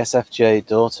ESFJ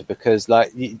daughter? Because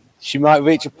like she might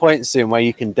reach a point soon where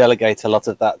you can delegate a lot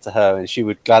of that to her, and she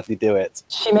would gladly do it.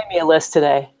 She made me a list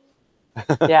today.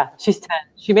 Yeah, she's 10.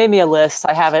 She made me a list.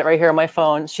 I have it right here on my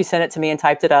phone. She sent it to me and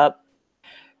typed it up.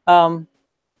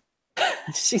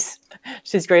 She's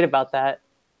great about that.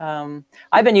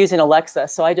 I've been using Alexa,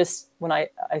 so I just, when I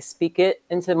speak it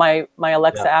into my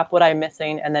Alexa app, what I'm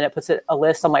missing, and then it puts a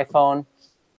list on my phone,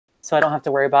 so I don't have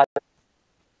to worry about it.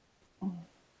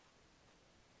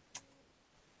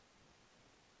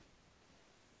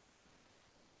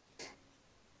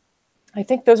 I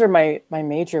think those are my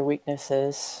major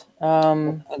weaknesses.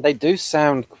 And they do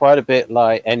sound quite a bit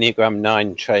like Enneagram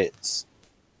 9 traits.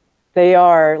 They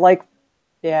are like,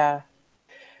 yeah,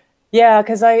 yeah.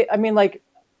 Because I mean, like,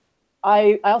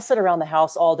 I'll sit around the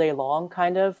house all day long,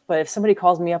 kind of. But if somebody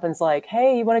calls me up and is like,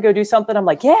 "Hey, you want to go do something?" I'm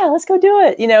like, "Yeah, let's go do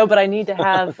it." You know. But I need to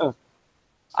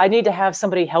have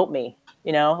somebody help me.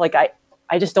 You know, like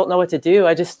I just don't know what to do.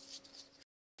 I just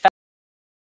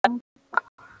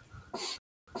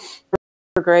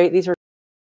are great. These are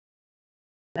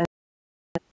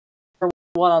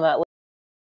one on that list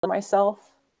myself.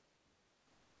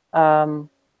 I'm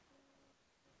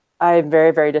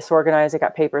very, very disorganized. I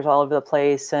got papers all over the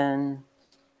place, and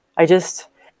I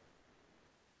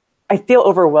feel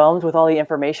overwhelmed with all the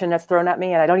information that's thrown at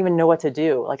me, and I don't even know what to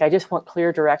do. Like, I just want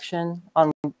clear direction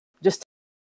on just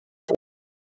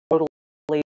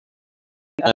totally.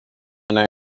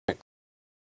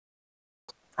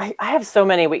 I have so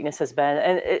many weaknesses, Ben,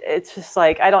 and it's just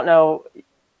like, I don't know.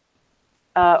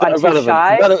 I'm too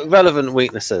shy. Relevant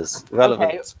weaknesses.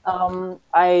 Relevant.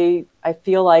 Okay. I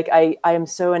feel like I am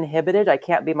so inhibited. I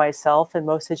can't be myself in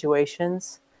most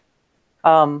situations.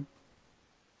 I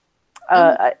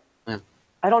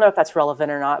don't know if that's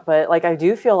relevant or not, but like, I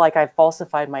do feel like I've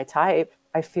falsified my type.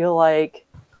 I feel like,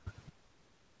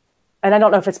 and I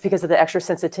don't know if it's because of the extra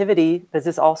sensitivity, because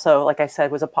this also, like I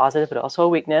said, was a positive, but also a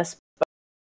weakness.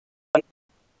 But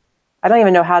I don't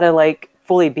even know how to like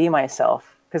fully be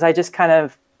myself, because I just kind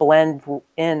of blend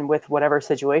in with whatever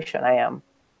situation I am.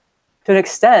 To an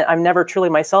extent, I'm never truly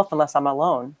myself unless I'm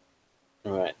alone.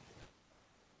 Right.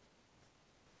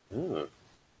 Hmm.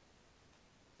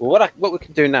 Well, what we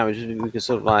can do now is we can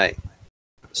sort of like...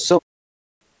 So,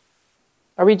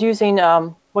 are we using,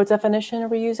 what definition are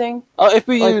we using? oh, if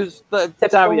we like use the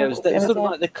Dario's, that's sort of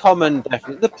like the common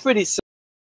definition. They're pretty simple.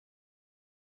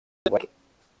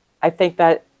 I think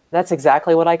that's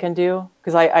exactly what I can do,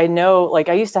 because I know, like,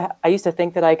 I used to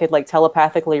think that I could like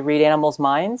telepathically read animals'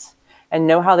 minds and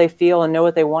know how they feel and know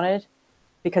what they wanted,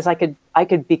 because I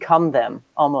could become them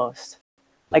almost.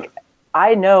 Like,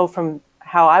 I know from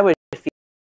how I would feel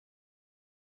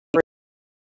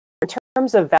in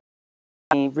terms of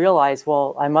value. Realize,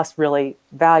 well, I must really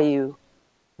value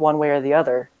one way or the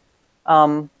other.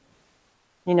 You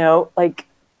know, like,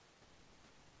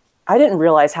 I didn't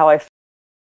realize how I feel.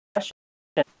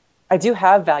 I do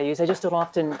have values. I just don't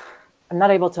often. I'm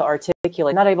not able to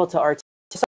articulate.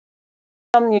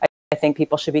 Some, I think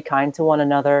people should be kind to one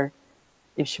another.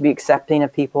 You should be accepting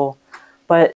of people,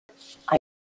 but I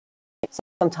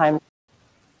sometimes.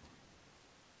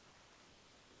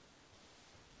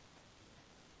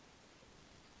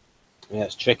 Yeah,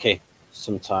 it's tricky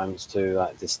sometimes to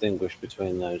like distinguish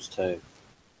between those two.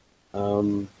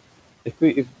 Yeah,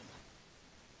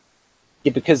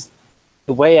 because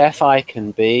the way FI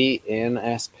can be in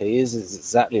SPs is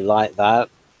exactly like that.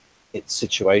 It's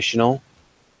situational,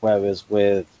 whereas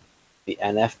with the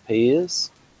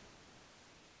NFPs,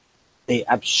 they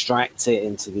abstract it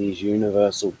into these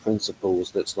universal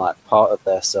principles that's like part of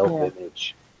their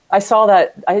self-image. I saw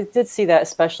that. I did see that,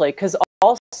 especially because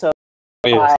also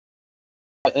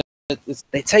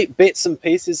they take bits and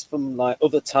pieces from like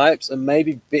other types and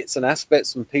maybe bits and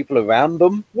aspects from people around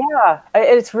them. Yeah,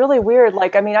 it's really weird.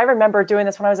 Like, I mean, I remember doing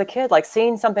this when I was a kid, like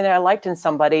seeing something that I liked in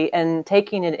somebody and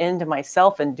taking it into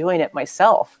myself and doing it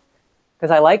myself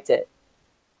because I liked it.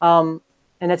 And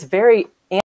it's very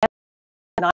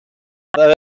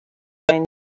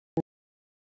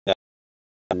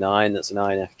Nine, that's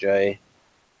 9FJ.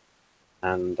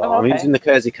 And Oh, I'm okay. using the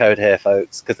Kersey code here,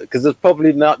 folks, because there's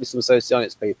probably not be some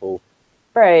socionics people.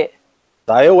 Right.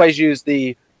 I always use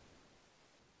the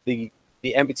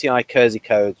MBTI Kersey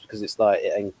codes because it's like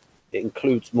it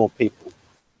includes more people.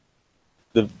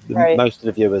 Right. Most of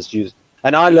the viewers use,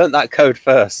 and I learned that code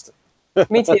first.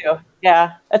 Me too.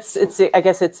 Yeah, it's. I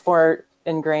guess it's more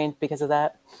ingrained because of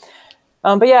that.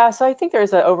 But yeah, so I think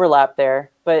there's an overlap there,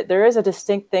 but there is a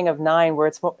distinct thing of 9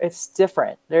 where it's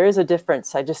different. There is a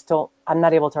difference. I'm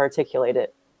not able to articulate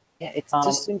it. Yeah, it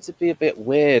just seems to be a bit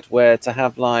weird where to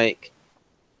have like,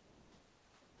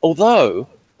 although,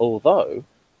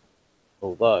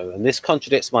 and this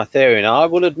contradicts my theory, and I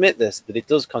will admit this, that it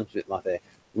does contradict my theory.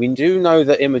 We do know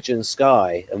that Imogen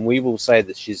Skye, and we will say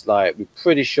that she's like, we're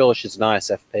pretty sure she's an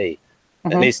ISFP,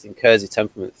 at least in Kersey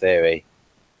temperament theory.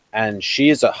 And she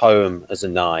is at home as a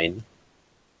 9.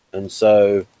 And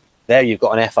so there you've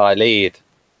got an FI lead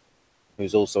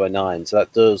who's also a 9. So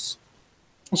that does...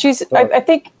 I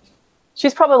think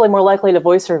she's probably more likely to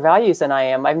voice her values than I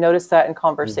am. I've noticed that in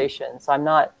conversations. I'm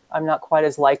not quite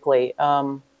as likely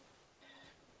because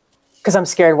I'm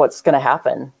scared what's going to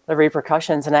happen, the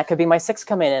repercussions. And that could be my 6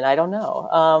 coming in. I don't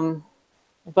know.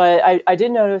 But I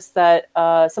did notice that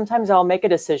sometimes I'll make a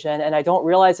decision and I don't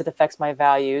realize it affects my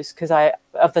values because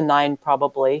of the 9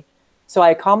 probably. So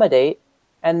I accommodate.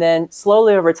 And then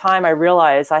slowly over time, I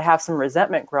realize I have some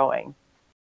resentment growing.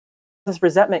 Where's this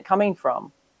resentment coming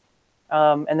from?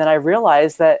 And then I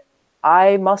realized that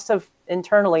I must have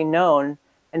internally known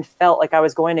and felt like I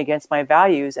was going against my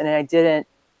values, and I did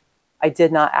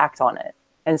not act on it.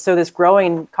 And so this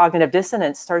growing cognitive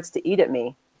dissonance starts to eat at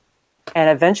me. And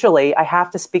eventually I have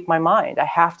to speak my mind. I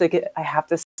have to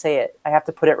say it. I have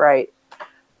to put it right.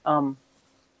 And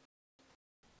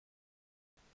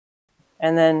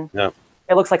then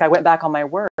it looks like I went back on my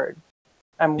word.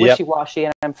 I'm wishy-washy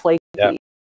and I'm flaky.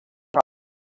 What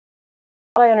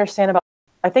I understand about,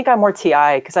 I think I'm more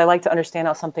TI because I like to understand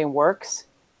how something works.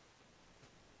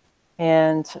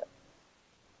 And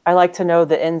I like to know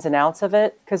the ins and outs of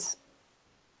it because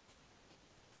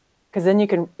then you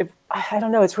can, I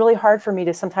don't know, it's really hard for me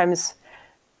to sometimes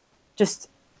just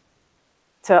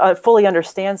to fully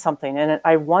understand something, and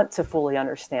I want to fully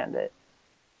understand it.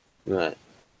 Right.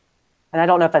 And I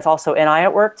don't know if that's also NI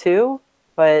at work too,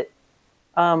 but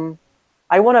I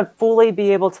want to fully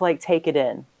be able to like take it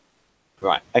in.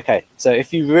 Right. Okay. So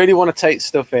if you really want to take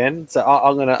stuff in, so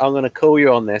I'm gonna call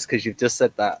you on this because you've just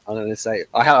said that. I'm gonna say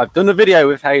I've done a video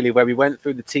with Haley where we went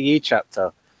through the TE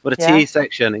chapter, or the TE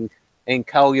section in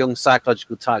Carl Jung's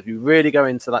psychological types. We really go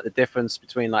into like the difference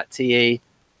between like TE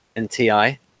and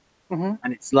TI, and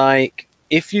it's like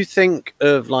if you think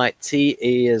of like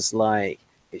TE as like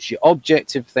it's your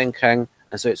objective thinking,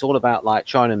 and so it's all about like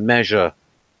trying to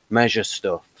measure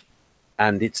stuff,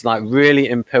 and it's like really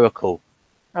empirical.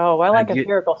 Oh, I like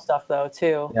empirical stuff though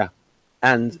too. Yeah,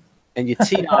 and your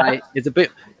TI is a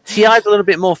little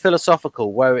bit more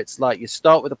philosophical, where it's like you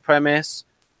start with a premise,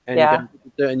 and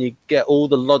you get all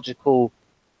the logical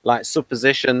like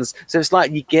suppositions. So it's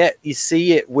like you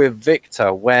see it with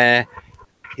Victor, where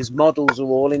his models are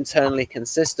all internally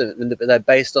consistent, and they're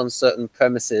based on certain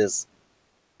premises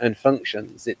and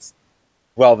functions. It's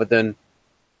rather than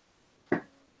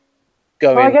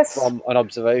going from an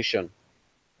observation.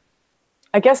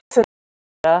 I guess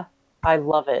I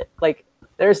love it. Like,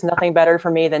 there's nothing better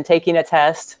for me than taking a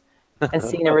test and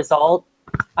seeing a result.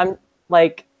 I'm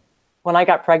like, when I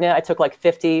got pregnant, I took like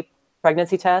 50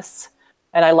 pregnancy tests,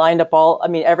 and I lined up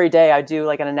every day I do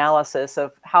like an analysis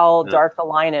of how dark the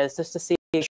line is just to see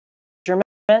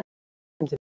measurement.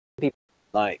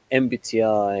 Like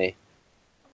MBTI,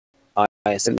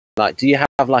 like, do you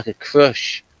have like a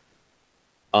crush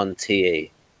on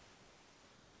TE?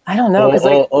 I don't know.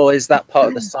 Or is that part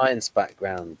of the science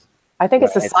background? I think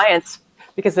it's the science,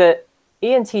 because the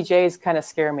ENTJs kind of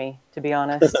scare me, to be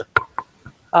honest.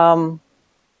 And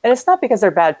it's not because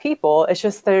they're bad people. It's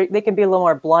just they can be a little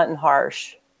more blunt and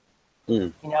harsh.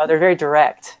 You know, they're very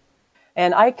direct.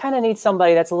 And I kind of need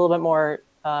somebody that's a little bit more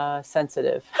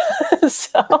sensitive.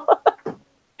 So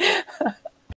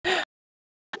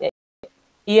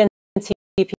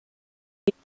ENTP,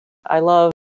 I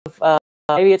love.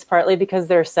 Maybe it's partly because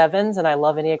they're 7s, and I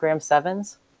love Enneagram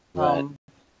 7s. Right.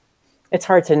 It's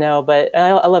hard to know, but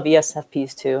I love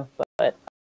ESFPs too. But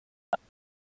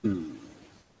I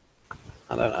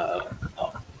don't know.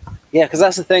 Yeah, because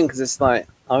that's the thing. Because it's like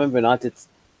I remember when I did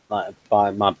like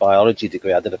by my biology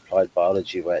degree, I did applied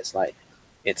biology, where it's like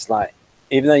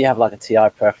even though you have like a TI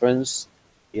preference,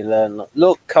 you learn.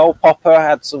 Look, Karl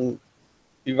Popper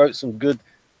he wrote some good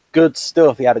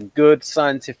stuff. He had a good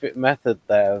scientific method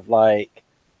there of like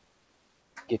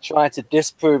you try to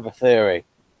disprove a theory.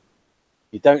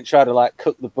 You don't try to like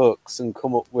cook the books and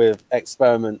come up with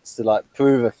experiments to like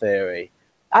prove a theory.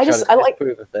 I like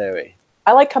prove a theory.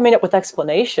 I like coming up with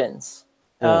explanations.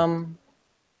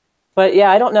 But yeah,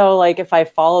 I don't know like if I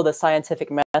follow the scientific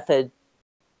method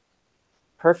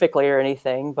perfectly or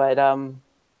anything, but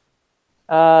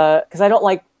because I don't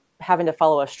like having to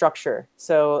follow a structure.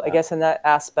 So I guess in that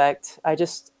aspect, I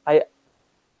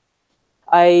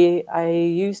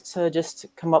used to just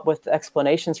come up with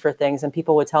explanations for things, and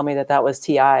people would tell me that that was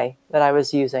TI that I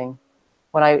was using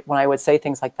when I would say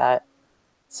things like that.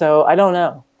 So I don't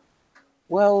know.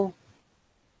 Well,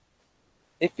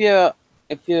 if you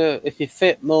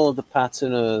fit more the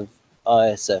pattern of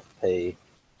ISFP,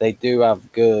 they do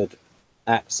have good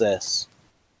access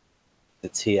to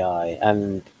TI,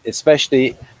 and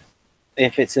especially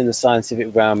if it's in the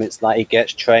scientific realm, it's like it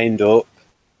gets trained up.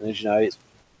 As you know, it's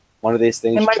one of these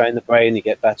things, you train the brain, you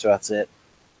get better at it.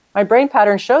 My brain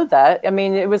pattern showed that. I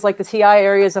mean, it was like the TI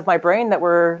areas of my brain that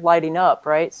were lighting up,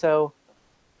 right? So,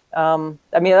 I mean,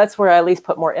 that's where I at least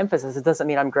put more emphasis. It doesn't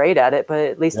mean I'm great at it, but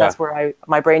at least that's where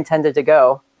my brain tended to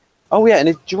go. Oh, yeah. And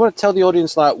do you want to tell the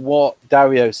audience like what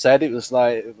Dario said? It was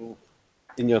like,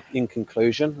 in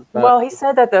conclusion? Well, he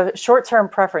said that the short-term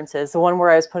preferences, the one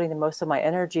where I was putting the most of my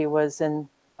energy, was in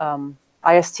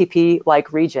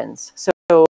ISTP-like regions. So,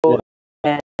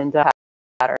 yeah. and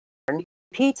pattern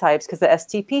P types, because the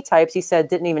STP types, he said,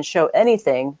 didn't even show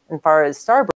anything as far as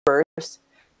starburst.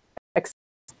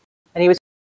 And he was,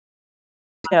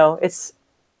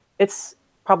 it's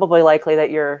probably likely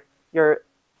that your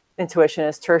intuition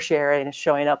is tertiary and is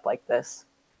showing up like this.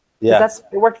 Yeah,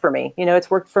 it worked for me.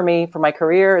 It's worked for me for my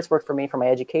career. It's worked for me for my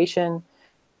education.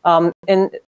 And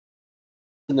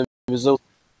the result,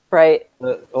 right?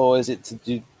 Or is it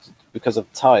because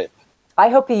of type? I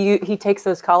hope he takes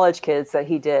those college kids that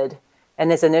he did in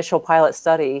his initial pilot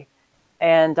study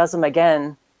and does them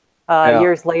again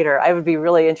years later. I would be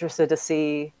really interested to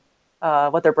see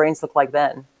what their brains look like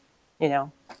then.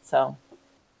 So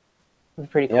it'd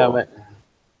be pretty cool.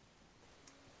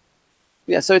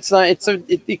 Yeah, so it's like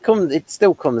it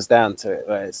still comes down to it,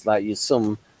 where it's like you're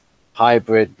some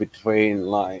hybrid between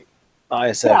like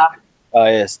ISF,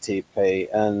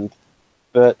 ISTP,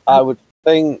 but I would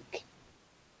think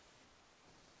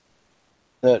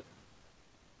that,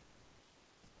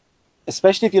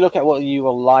 especially if you look at what you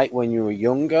were like when you were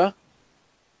younger,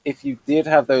 if you did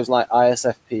have those like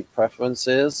ISFP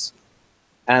preferences,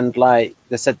 and like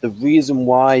they said, the reason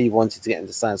why you wanted to get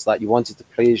into science, like you wanted to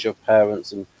please your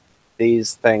parents and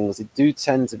these things, it do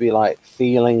tend to be like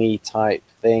feeling-y type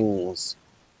things.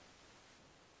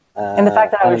 And the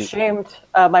fact that I was ashamed,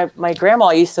 my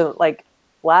grandma used to like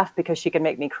laugh because she could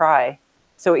make me cry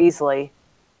so easily.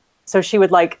 So she would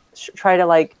like try to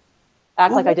like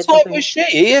act like I did something. What type was she?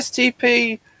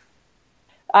 ESTP?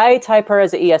 I type her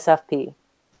as an ESFP.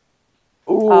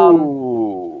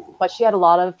 Ooh. But she had a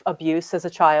lot of abuse as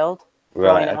a child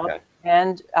growing up,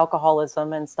 and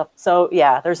alcoholism and stuff. So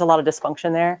yeah, there's a lot of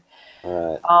dysfunction there.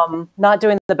 Right. Not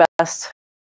doing the best.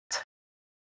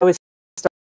 I was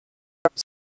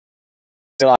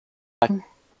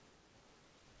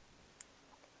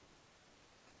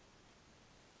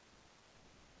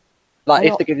like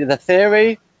if they give you the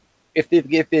theory, if they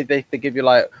give you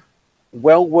like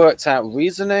well worked out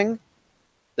reasoning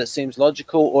that seems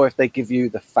logical, or if they give you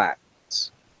the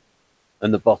facts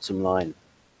and the bottom line.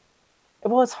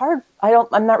 Well, it's hard.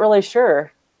 I'm not really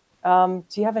sure. Do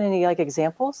you have any like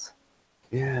examples?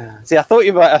 Yeah. See, I thought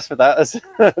you might ask for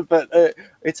that, but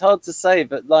it's hard to say.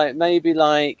 But like maybe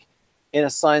like in a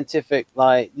scientific,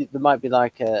 like there might be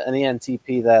like an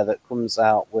ENTP there that comes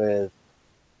out with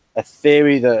a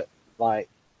theory that like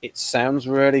it sounds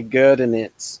really good and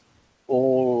it's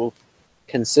all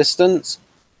consistent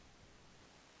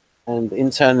and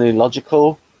internally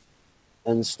logical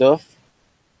and stuff.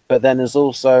 But then there's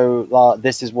also like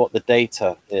this is what the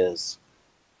data is.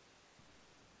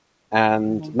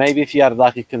 And maybe if you had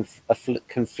like a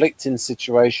conflicting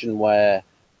situation where,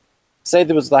 say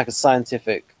there was like a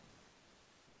scientific,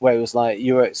 where it was like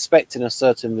you were expecting a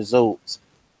certain result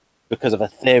because of a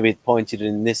theory pointed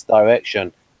in this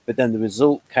direction, but then the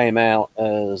result came out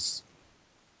as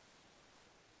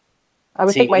I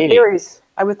would think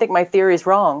my theory's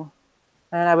wrong,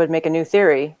 and I would make a new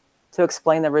theory to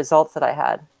explain the results that I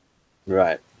had.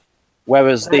 Right.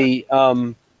 Whereas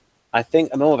I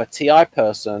think more of a TI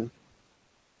person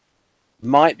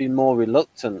might be more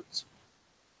reluctant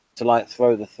to like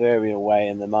throw the theory away,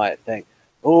 and they might think,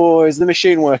 oh, is the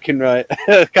machine working right?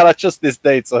 Can I trust this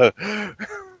data?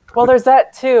 Well, there's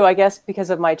that too, I guess,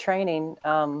 because of my training.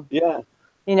 Yeah.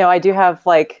 I do have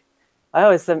like,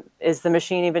 oh, is the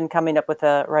machine even coming up with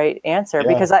the right answer? Yeah.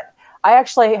 Because I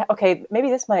actually, okay, maybe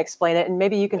this might explain it, and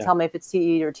maybe you can tell me if it's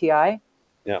TE or TI.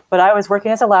 Yeah. But I was working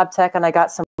as a lab tech, and I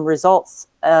got some results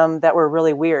that were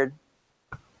really weird.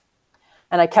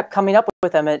 And I kept coming up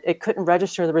with them. It couldn't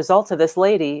register the results of this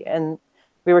lady. And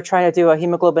we were trying to do a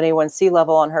hemoglobin A1C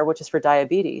level on her, which is for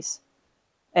diabetes.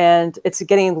 And it's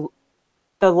getting,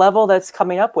 the level that's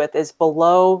coming up with is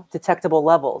below detectable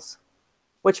levels,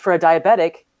 which for a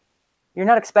diabetic, you're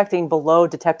not expecting below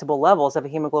detectable levels of a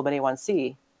hemoglobin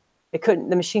A1C. The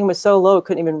machine was so low, it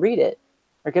couldn't even read it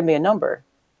or give me a number.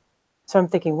 So I'm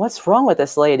thinking, what's wrong with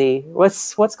this lady?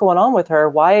 What's going on with her?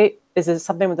 Why is it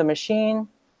something with the machine?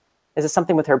 Is it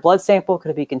something with her blood sample?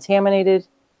 Could it be contaminated?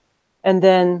 And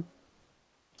then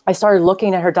I started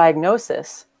looking at her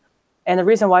diagnosis. And the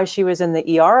reason why she was in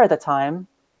the ER at the time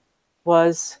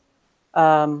was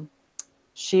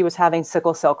she was having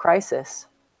sickle cell crisis.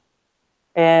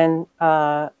 And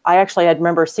I actually had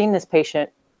remember seeing this patient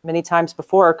many times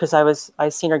before because I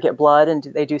seen her get blood, and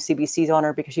they do CBCs on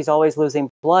her because she's always losing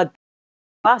blood.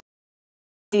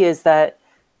 Is that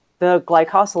the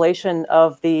glycosylation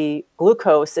of the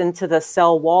glucose into the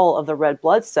cell wall of the red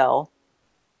blood cell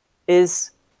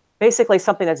is basically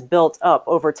something that's built up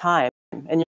over time,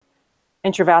 and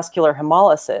intravascular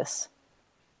hemolysis.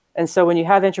 And so when you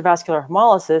have intravascular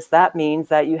hemolysis, that means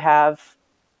that you have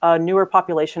a newer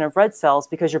population of red cells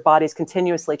because your body's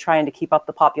continuously trying to keep up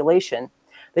the population.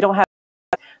 They don't have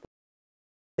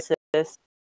this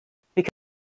because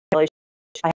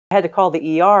I had to call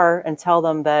the ER and tell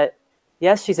them that,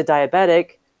 yes, she's a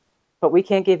diabetic, but we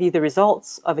can't give you the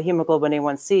results of a hemoglobin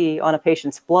A1C on a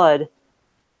patient's blood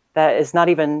that is not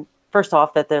even, first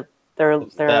off, that their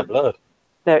blood.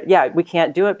 Yeah, we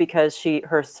can't do it because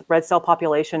her red cell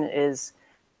population is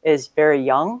very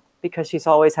young because she's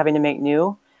always having to make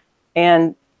new.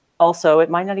 And also, it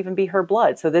might not even be her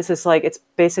blood. So this is like, it's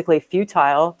basically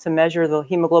futile to measure the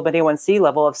hemoglobin A1C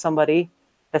level of somebody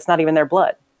that's not even their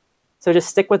blood. So just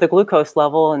stick with the glucose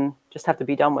level and just have to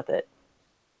be done with it.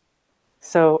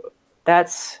 So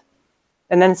so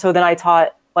then I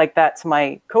taught like that to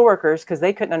my coworkers because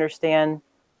they couldn't understand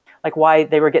like why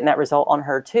they were getting that result on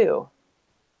her too.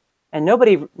 And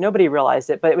nobody realized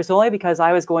it, but it was only because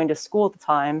I was going to school at the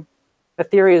time. The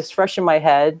theory is fresh in my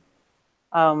head.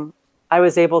 I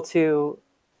was able to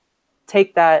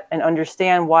take that and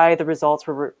understand why the results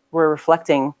were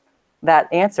reflecting that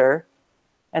answer.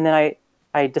 And then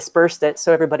I dispersed it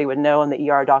so everybody would know and the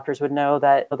ER doctors would know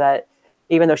that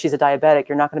even though she's a diabetic,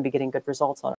 you're not going to be getting good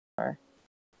results on her.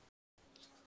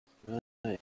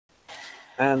 Right.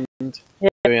 And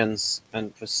experience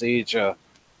and procedure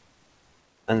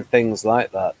and things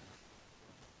like that.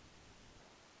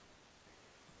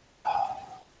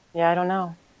 Yeah, I don't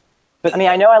know. But, I mean,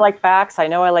 I know I like facts. I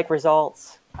know I like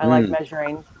results. I like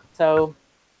measuring. So,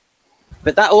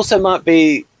 but that also might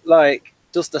be like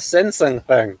just a sensing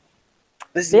thing.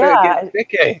 This is where it gets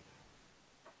tricky.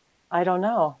 I don't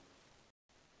know.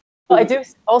 Well, I do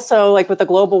also like with the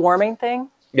global warming thing.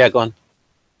 Yeah, go on.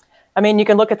 I mean, you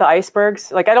can look at the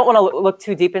icebergs. Like, I don't want to look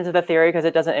too deep into the theory because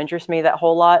it doesn't interest me that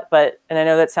whole lot. And I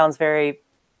know that sounds very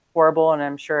horrible and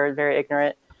I'm sure very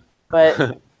ignorant.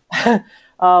 But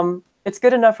it's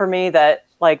good enough for me that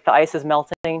like the ice is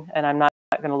melting and I'm not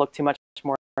going to look too much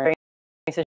more.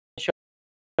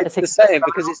 It's the same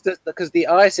because it's just because the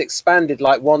ice expanded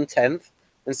like 1/10,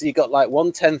 and so you got like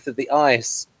 1/10 of the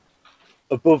ice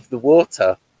above the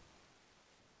water.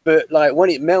 But like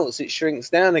when it melts, it shrinks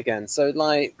down again. So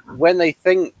like when they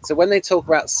talk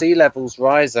about sea levels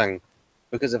rising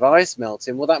because of ice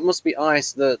melting, well, that must be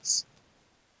ice that's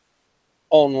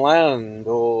on land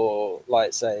or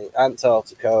like say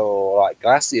Antarctica or like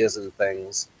glaciers and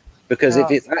things. Because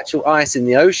if it's actual ice in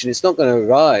the ocean, it's not going to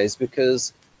rise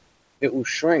because it will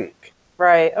shrink.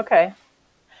 Right. Okay.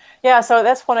 Yeah. So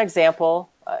that's one example,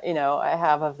 I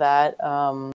have of that.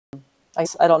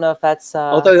 I don't know if that's.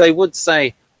 Although they would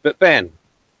say, but Ben,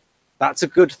 that's a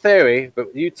good theory,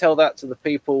 but you tell that to the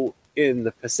people in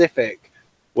the Pacific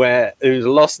who's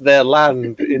lost their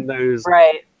land in those.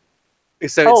 Right.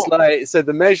 So it's like, so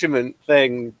the measurement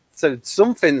thing, so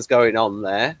something's going on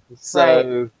there.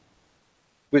 So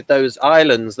with those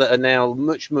islands that are now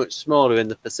much, much smaller in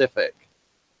the Pacific.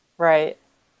 Right.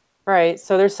 Right.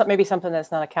 So there's maybe something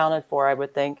that's not accounted for, I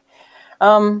would think.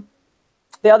 The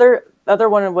other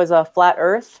one was a flat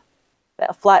Earth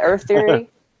theory.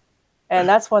 And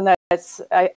that's one that's,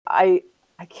 I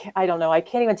don't know. I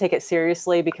can't even take it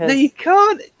seriously because. No, you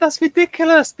can't. That's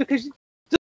ridiculous because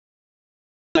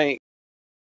like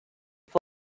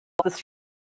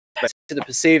to the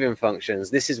perceiving functions,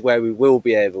 this is where we will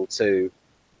be able to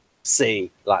see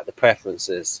like the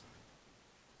preferences.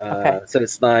 So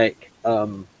it's like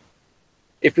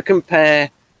if we compare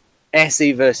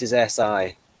SE versus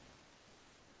SI,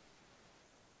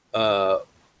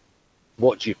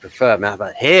 what do you prefer? Now,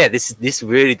 but here, this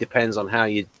really depends on how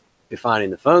you're defining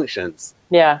the functions.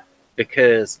 Yeah.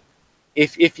 Because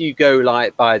if you go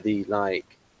like by the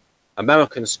like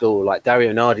American school, like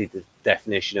Dario Nardi, the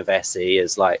definition of SE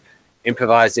is like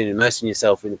improvising, immersing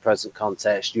yourself in the present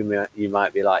context. You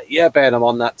might be like, yeah, Ben, I'm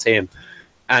on that team.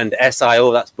 And SI,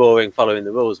 oh, that's boring, following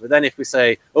the rules. But then if we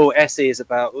say, oh, SE is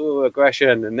about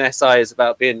aggression, and SI is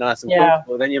about being nice and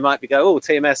comfortable, then you might be go, oh,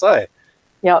 team SI.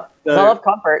 Yeah, so, I love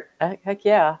comfort. Heck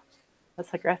yeah, that's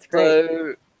great.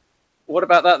 So, what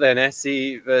about that then,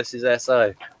 SE versus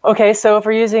SI? Okay, so if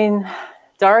we're using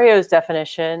Dario's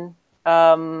definition,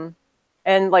 and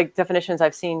like definitions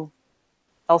I've seen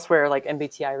elsewhere, like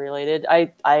MBTI related,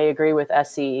 I agree with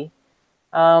SE,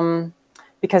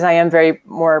 because I am very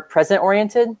more present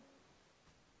oriented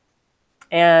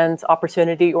and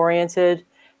opportunity oriented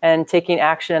and taking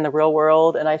action in the real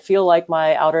world. And I feel like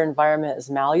my outer environment is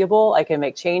malleable. I can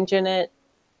make change in it.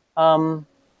 I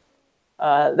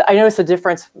noticed a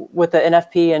difference with the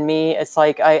NFP and me. It's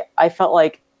like I felt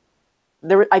like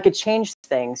I could change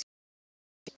things.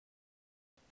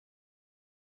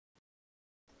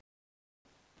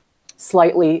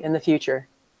 slightly in the future.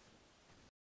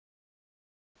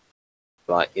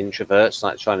 Like introverts,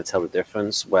 like trying to tell the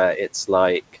difference, where it's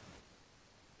like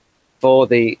for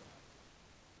the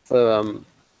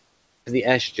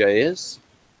SJs,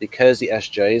 because the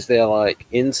SJs, they're like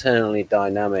internally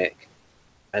dynamic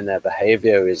and their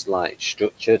behavior is like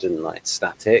structured and like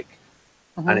static.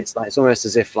 And it's like, it's almost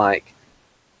as if like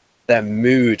their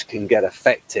mood can get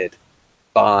affected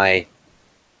by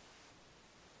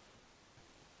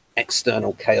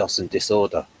external chaos and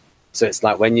disorder. So it's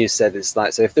like when you said, it's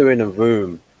like, so if they're in a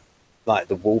room, like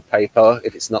the wallpaper,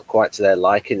 if it's not quite to their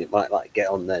liking, it might like get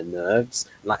on their nerves.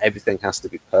 Like everything has to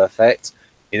be perfect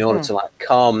in order to like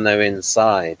calm their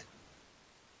inside.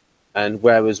 And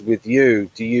whereas with you,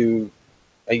 do you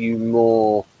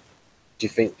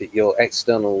think that your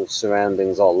external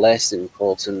surroundings are less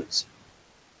important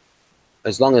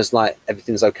as long as like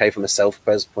everything's okay from a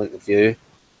self-pres point of view,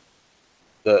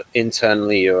 but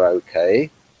internally you're okay,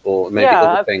 or maybe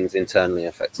other things internally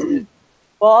affecting you?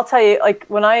 Well, I'll tell you, like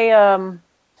when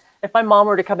if my mom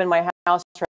were to come in my house,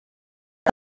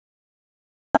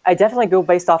 I definitely go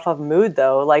based off of mood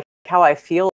though, like how I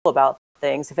feel about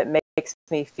things. If it makes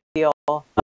me feel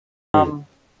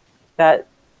that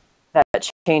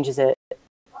changes it.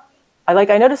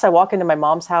 I notice I walk into my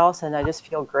mom's house and I just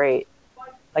feel great.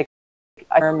 Like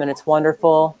and it's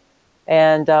wonderful.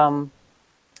 And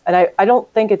I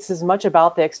don't think it's as much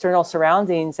about the external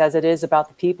surroundings as it is about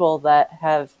the people that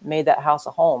have made that house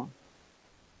a home.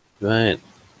 Right.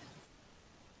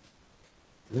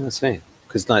 That's right.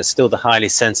 Because like still the highly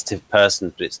sensitive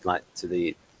person, but it's like to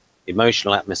the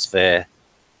emotional atmosphere,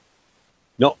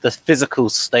 not the physical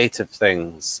state of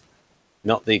things,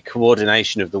 not the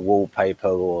coordination of the wallpaper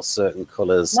or certain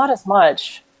colors. Not as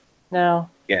much. No.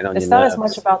 Getting on it's your not nerves. as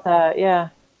much about that. Yeah.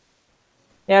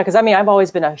 Yeah, because I mean, I've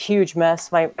always been a huge mess.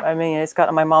 It's gotten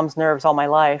on my mom's nerves all my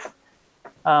life.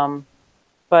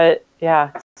 But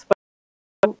yeah,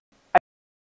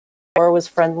 Laura was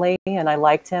friendly and I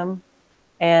liked him,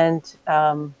 and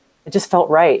it just felt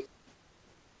right.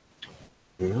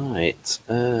 Right.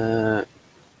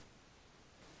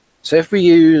 So if we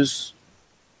use,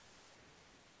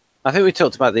 I think we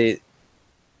talked about did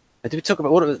we talk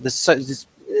about what there's a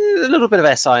little bit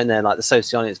of SI in there, like the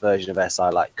Sociotype version of SI,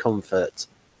 like comfort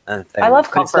and things. I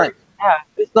love comfort.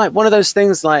 It's like one of those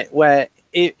things like where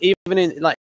even in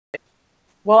like,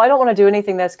 well, I don't want to do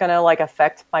anything that's going to like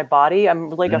affect my body.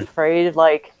 I'm like afraid of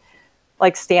like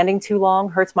standing too long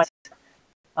hurts my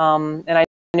and I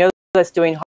know that's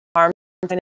doing harm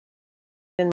in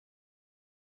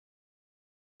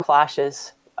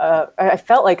clashes. I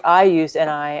felt like I used NI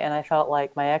and I felt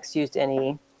like my ex used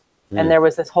NE. And there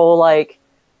was this whole like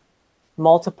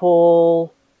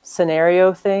multiple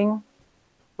scenario thing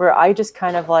where I just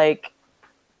kind of like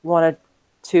wanted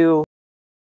to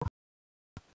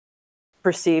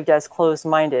perceived as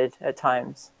closed-minded at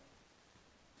times.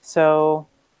 So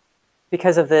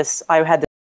because of this, I had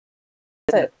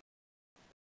this.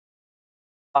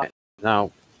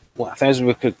 Now, what I suppose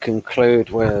we could conclude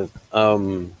with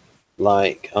there's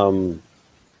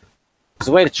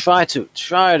a way to try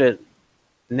to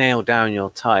nail down your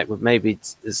type would maybe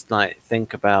is like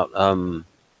think about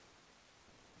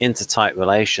intertype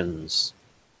relations,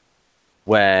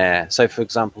 where, so for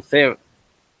example,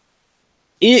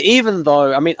 even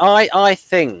though, I mean, I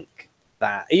think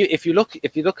that if you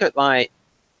look at like,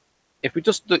 if we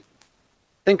just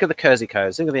think of the Kersey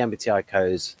codes, think of the MBTI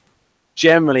codes,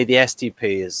 generally the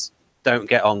STPs don't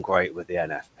get on great with the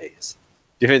NFPs.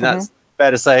 Do you think that's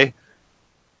fair to say?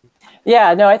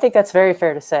 Yeah, no, I think that's very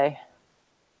fair to say.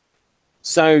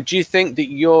 So do you think that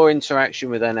your interaction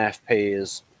with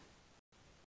NFPs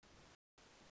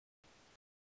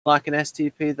like an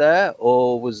STP there,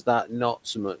 or was that not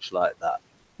so much like that?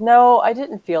 No, I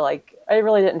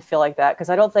really didn't feel like that, because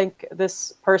I don't think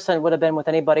this person would have been with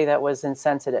anybody that was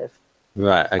insensitive.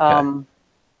 Right, okay.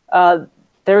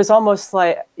 There was almost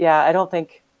like, yeah, I don't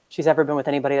think she's ever been with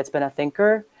anybody that's been a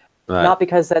thinker. Right. Not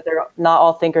because that not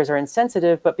all thinkers are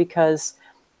insensitive, but because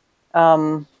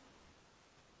I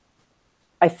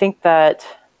think that,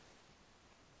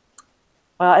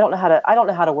 well, I don't know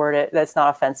how to word it that's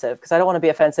not offensive, because I don't want to be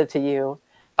offensive to you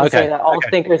and say that all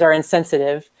thinkers are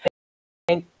insensitive.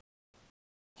 I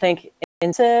think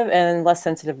insensitive and less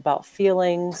sensitive about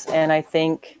feelings, and I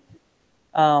think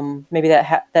maybe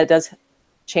that does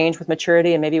change with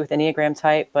maturity and maybe with Enneagram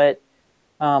type, but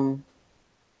I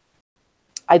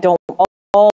don't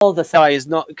all the guy is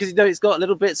not, because it's got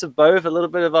little bits of both, a little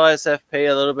bit of ISFP,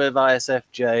 a little bit of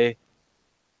ISFJ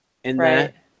in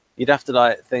there. You'd have to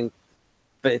like think,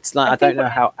 but it's like I don't know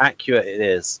how accurate it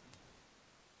is.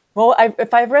 Well,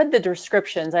 if I've read the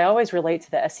descriptions, I always relate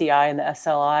to the SEI and the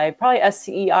SLI, probably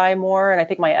SEI more. And I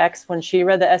think my ex, when she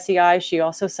read the SEI, she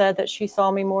also said that she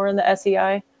saw me more in the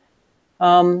SEI.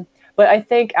 But I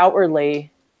think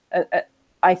outwardly,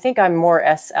 I think I'm more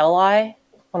SLI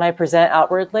when I present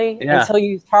outwardly until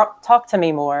you talk to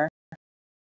me more.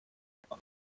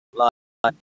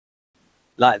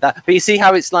 Like that. But you see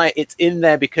how it's like it's in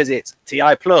there because it's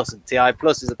TI plus, and TI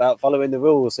plus is about following the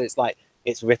rules. So it's like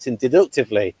it's written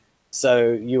deductively.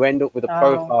 So you end up with a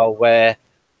profile where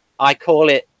I call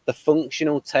it the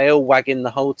functional tail wagging the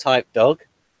whole type dog.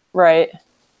 Right.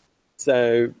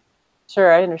 So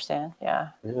sure, I understand. Yeah.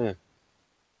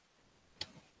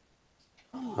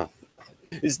 Oh.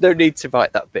 There's no need to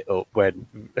write that bit up when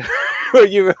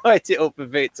you write it up a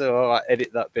bit to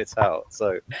edit that bit out.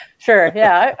 So sure,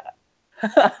 yeah.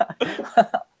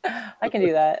 I can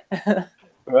do that.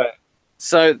 Right.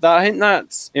 So I think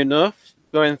that's enough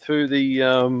going through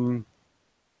the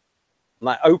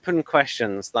like open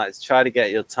questions. Like try to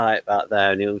get your type out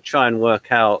there, and you'll try and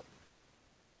work out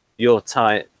your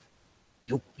type.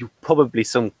 You'll probably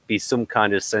be some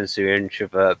kind of sensory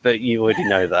introvert, but you already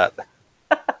know that.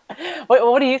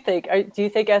 What do you think? Do you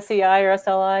think SEI or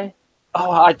SLI?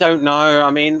 Oh, I don't know. I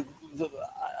mean,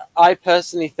 I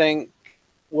personally think,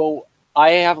 well,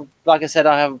 I have, like I said,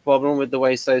 I have a problem with the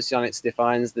way Sociotype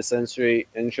defines the sensory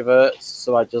introverts.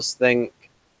 So I just think,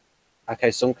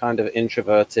 okay, some kind of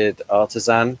introverted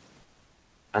artisan,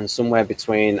 and somewhere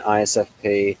between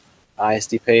ISFP,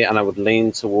 ISTP, and I would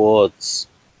lean towards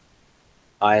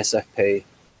ISFP.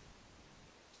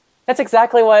 That's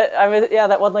exactly what I was. Yeah,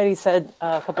 that one lady said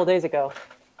a couple of days ago.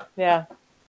 Yeah.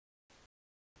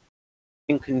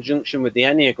 In conjunction with the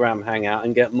Enneagram hangout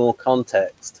and get more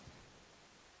context.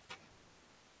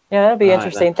 Yeah, that'd be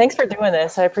interesting. Thanks for doing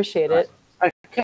this. I appreciate it.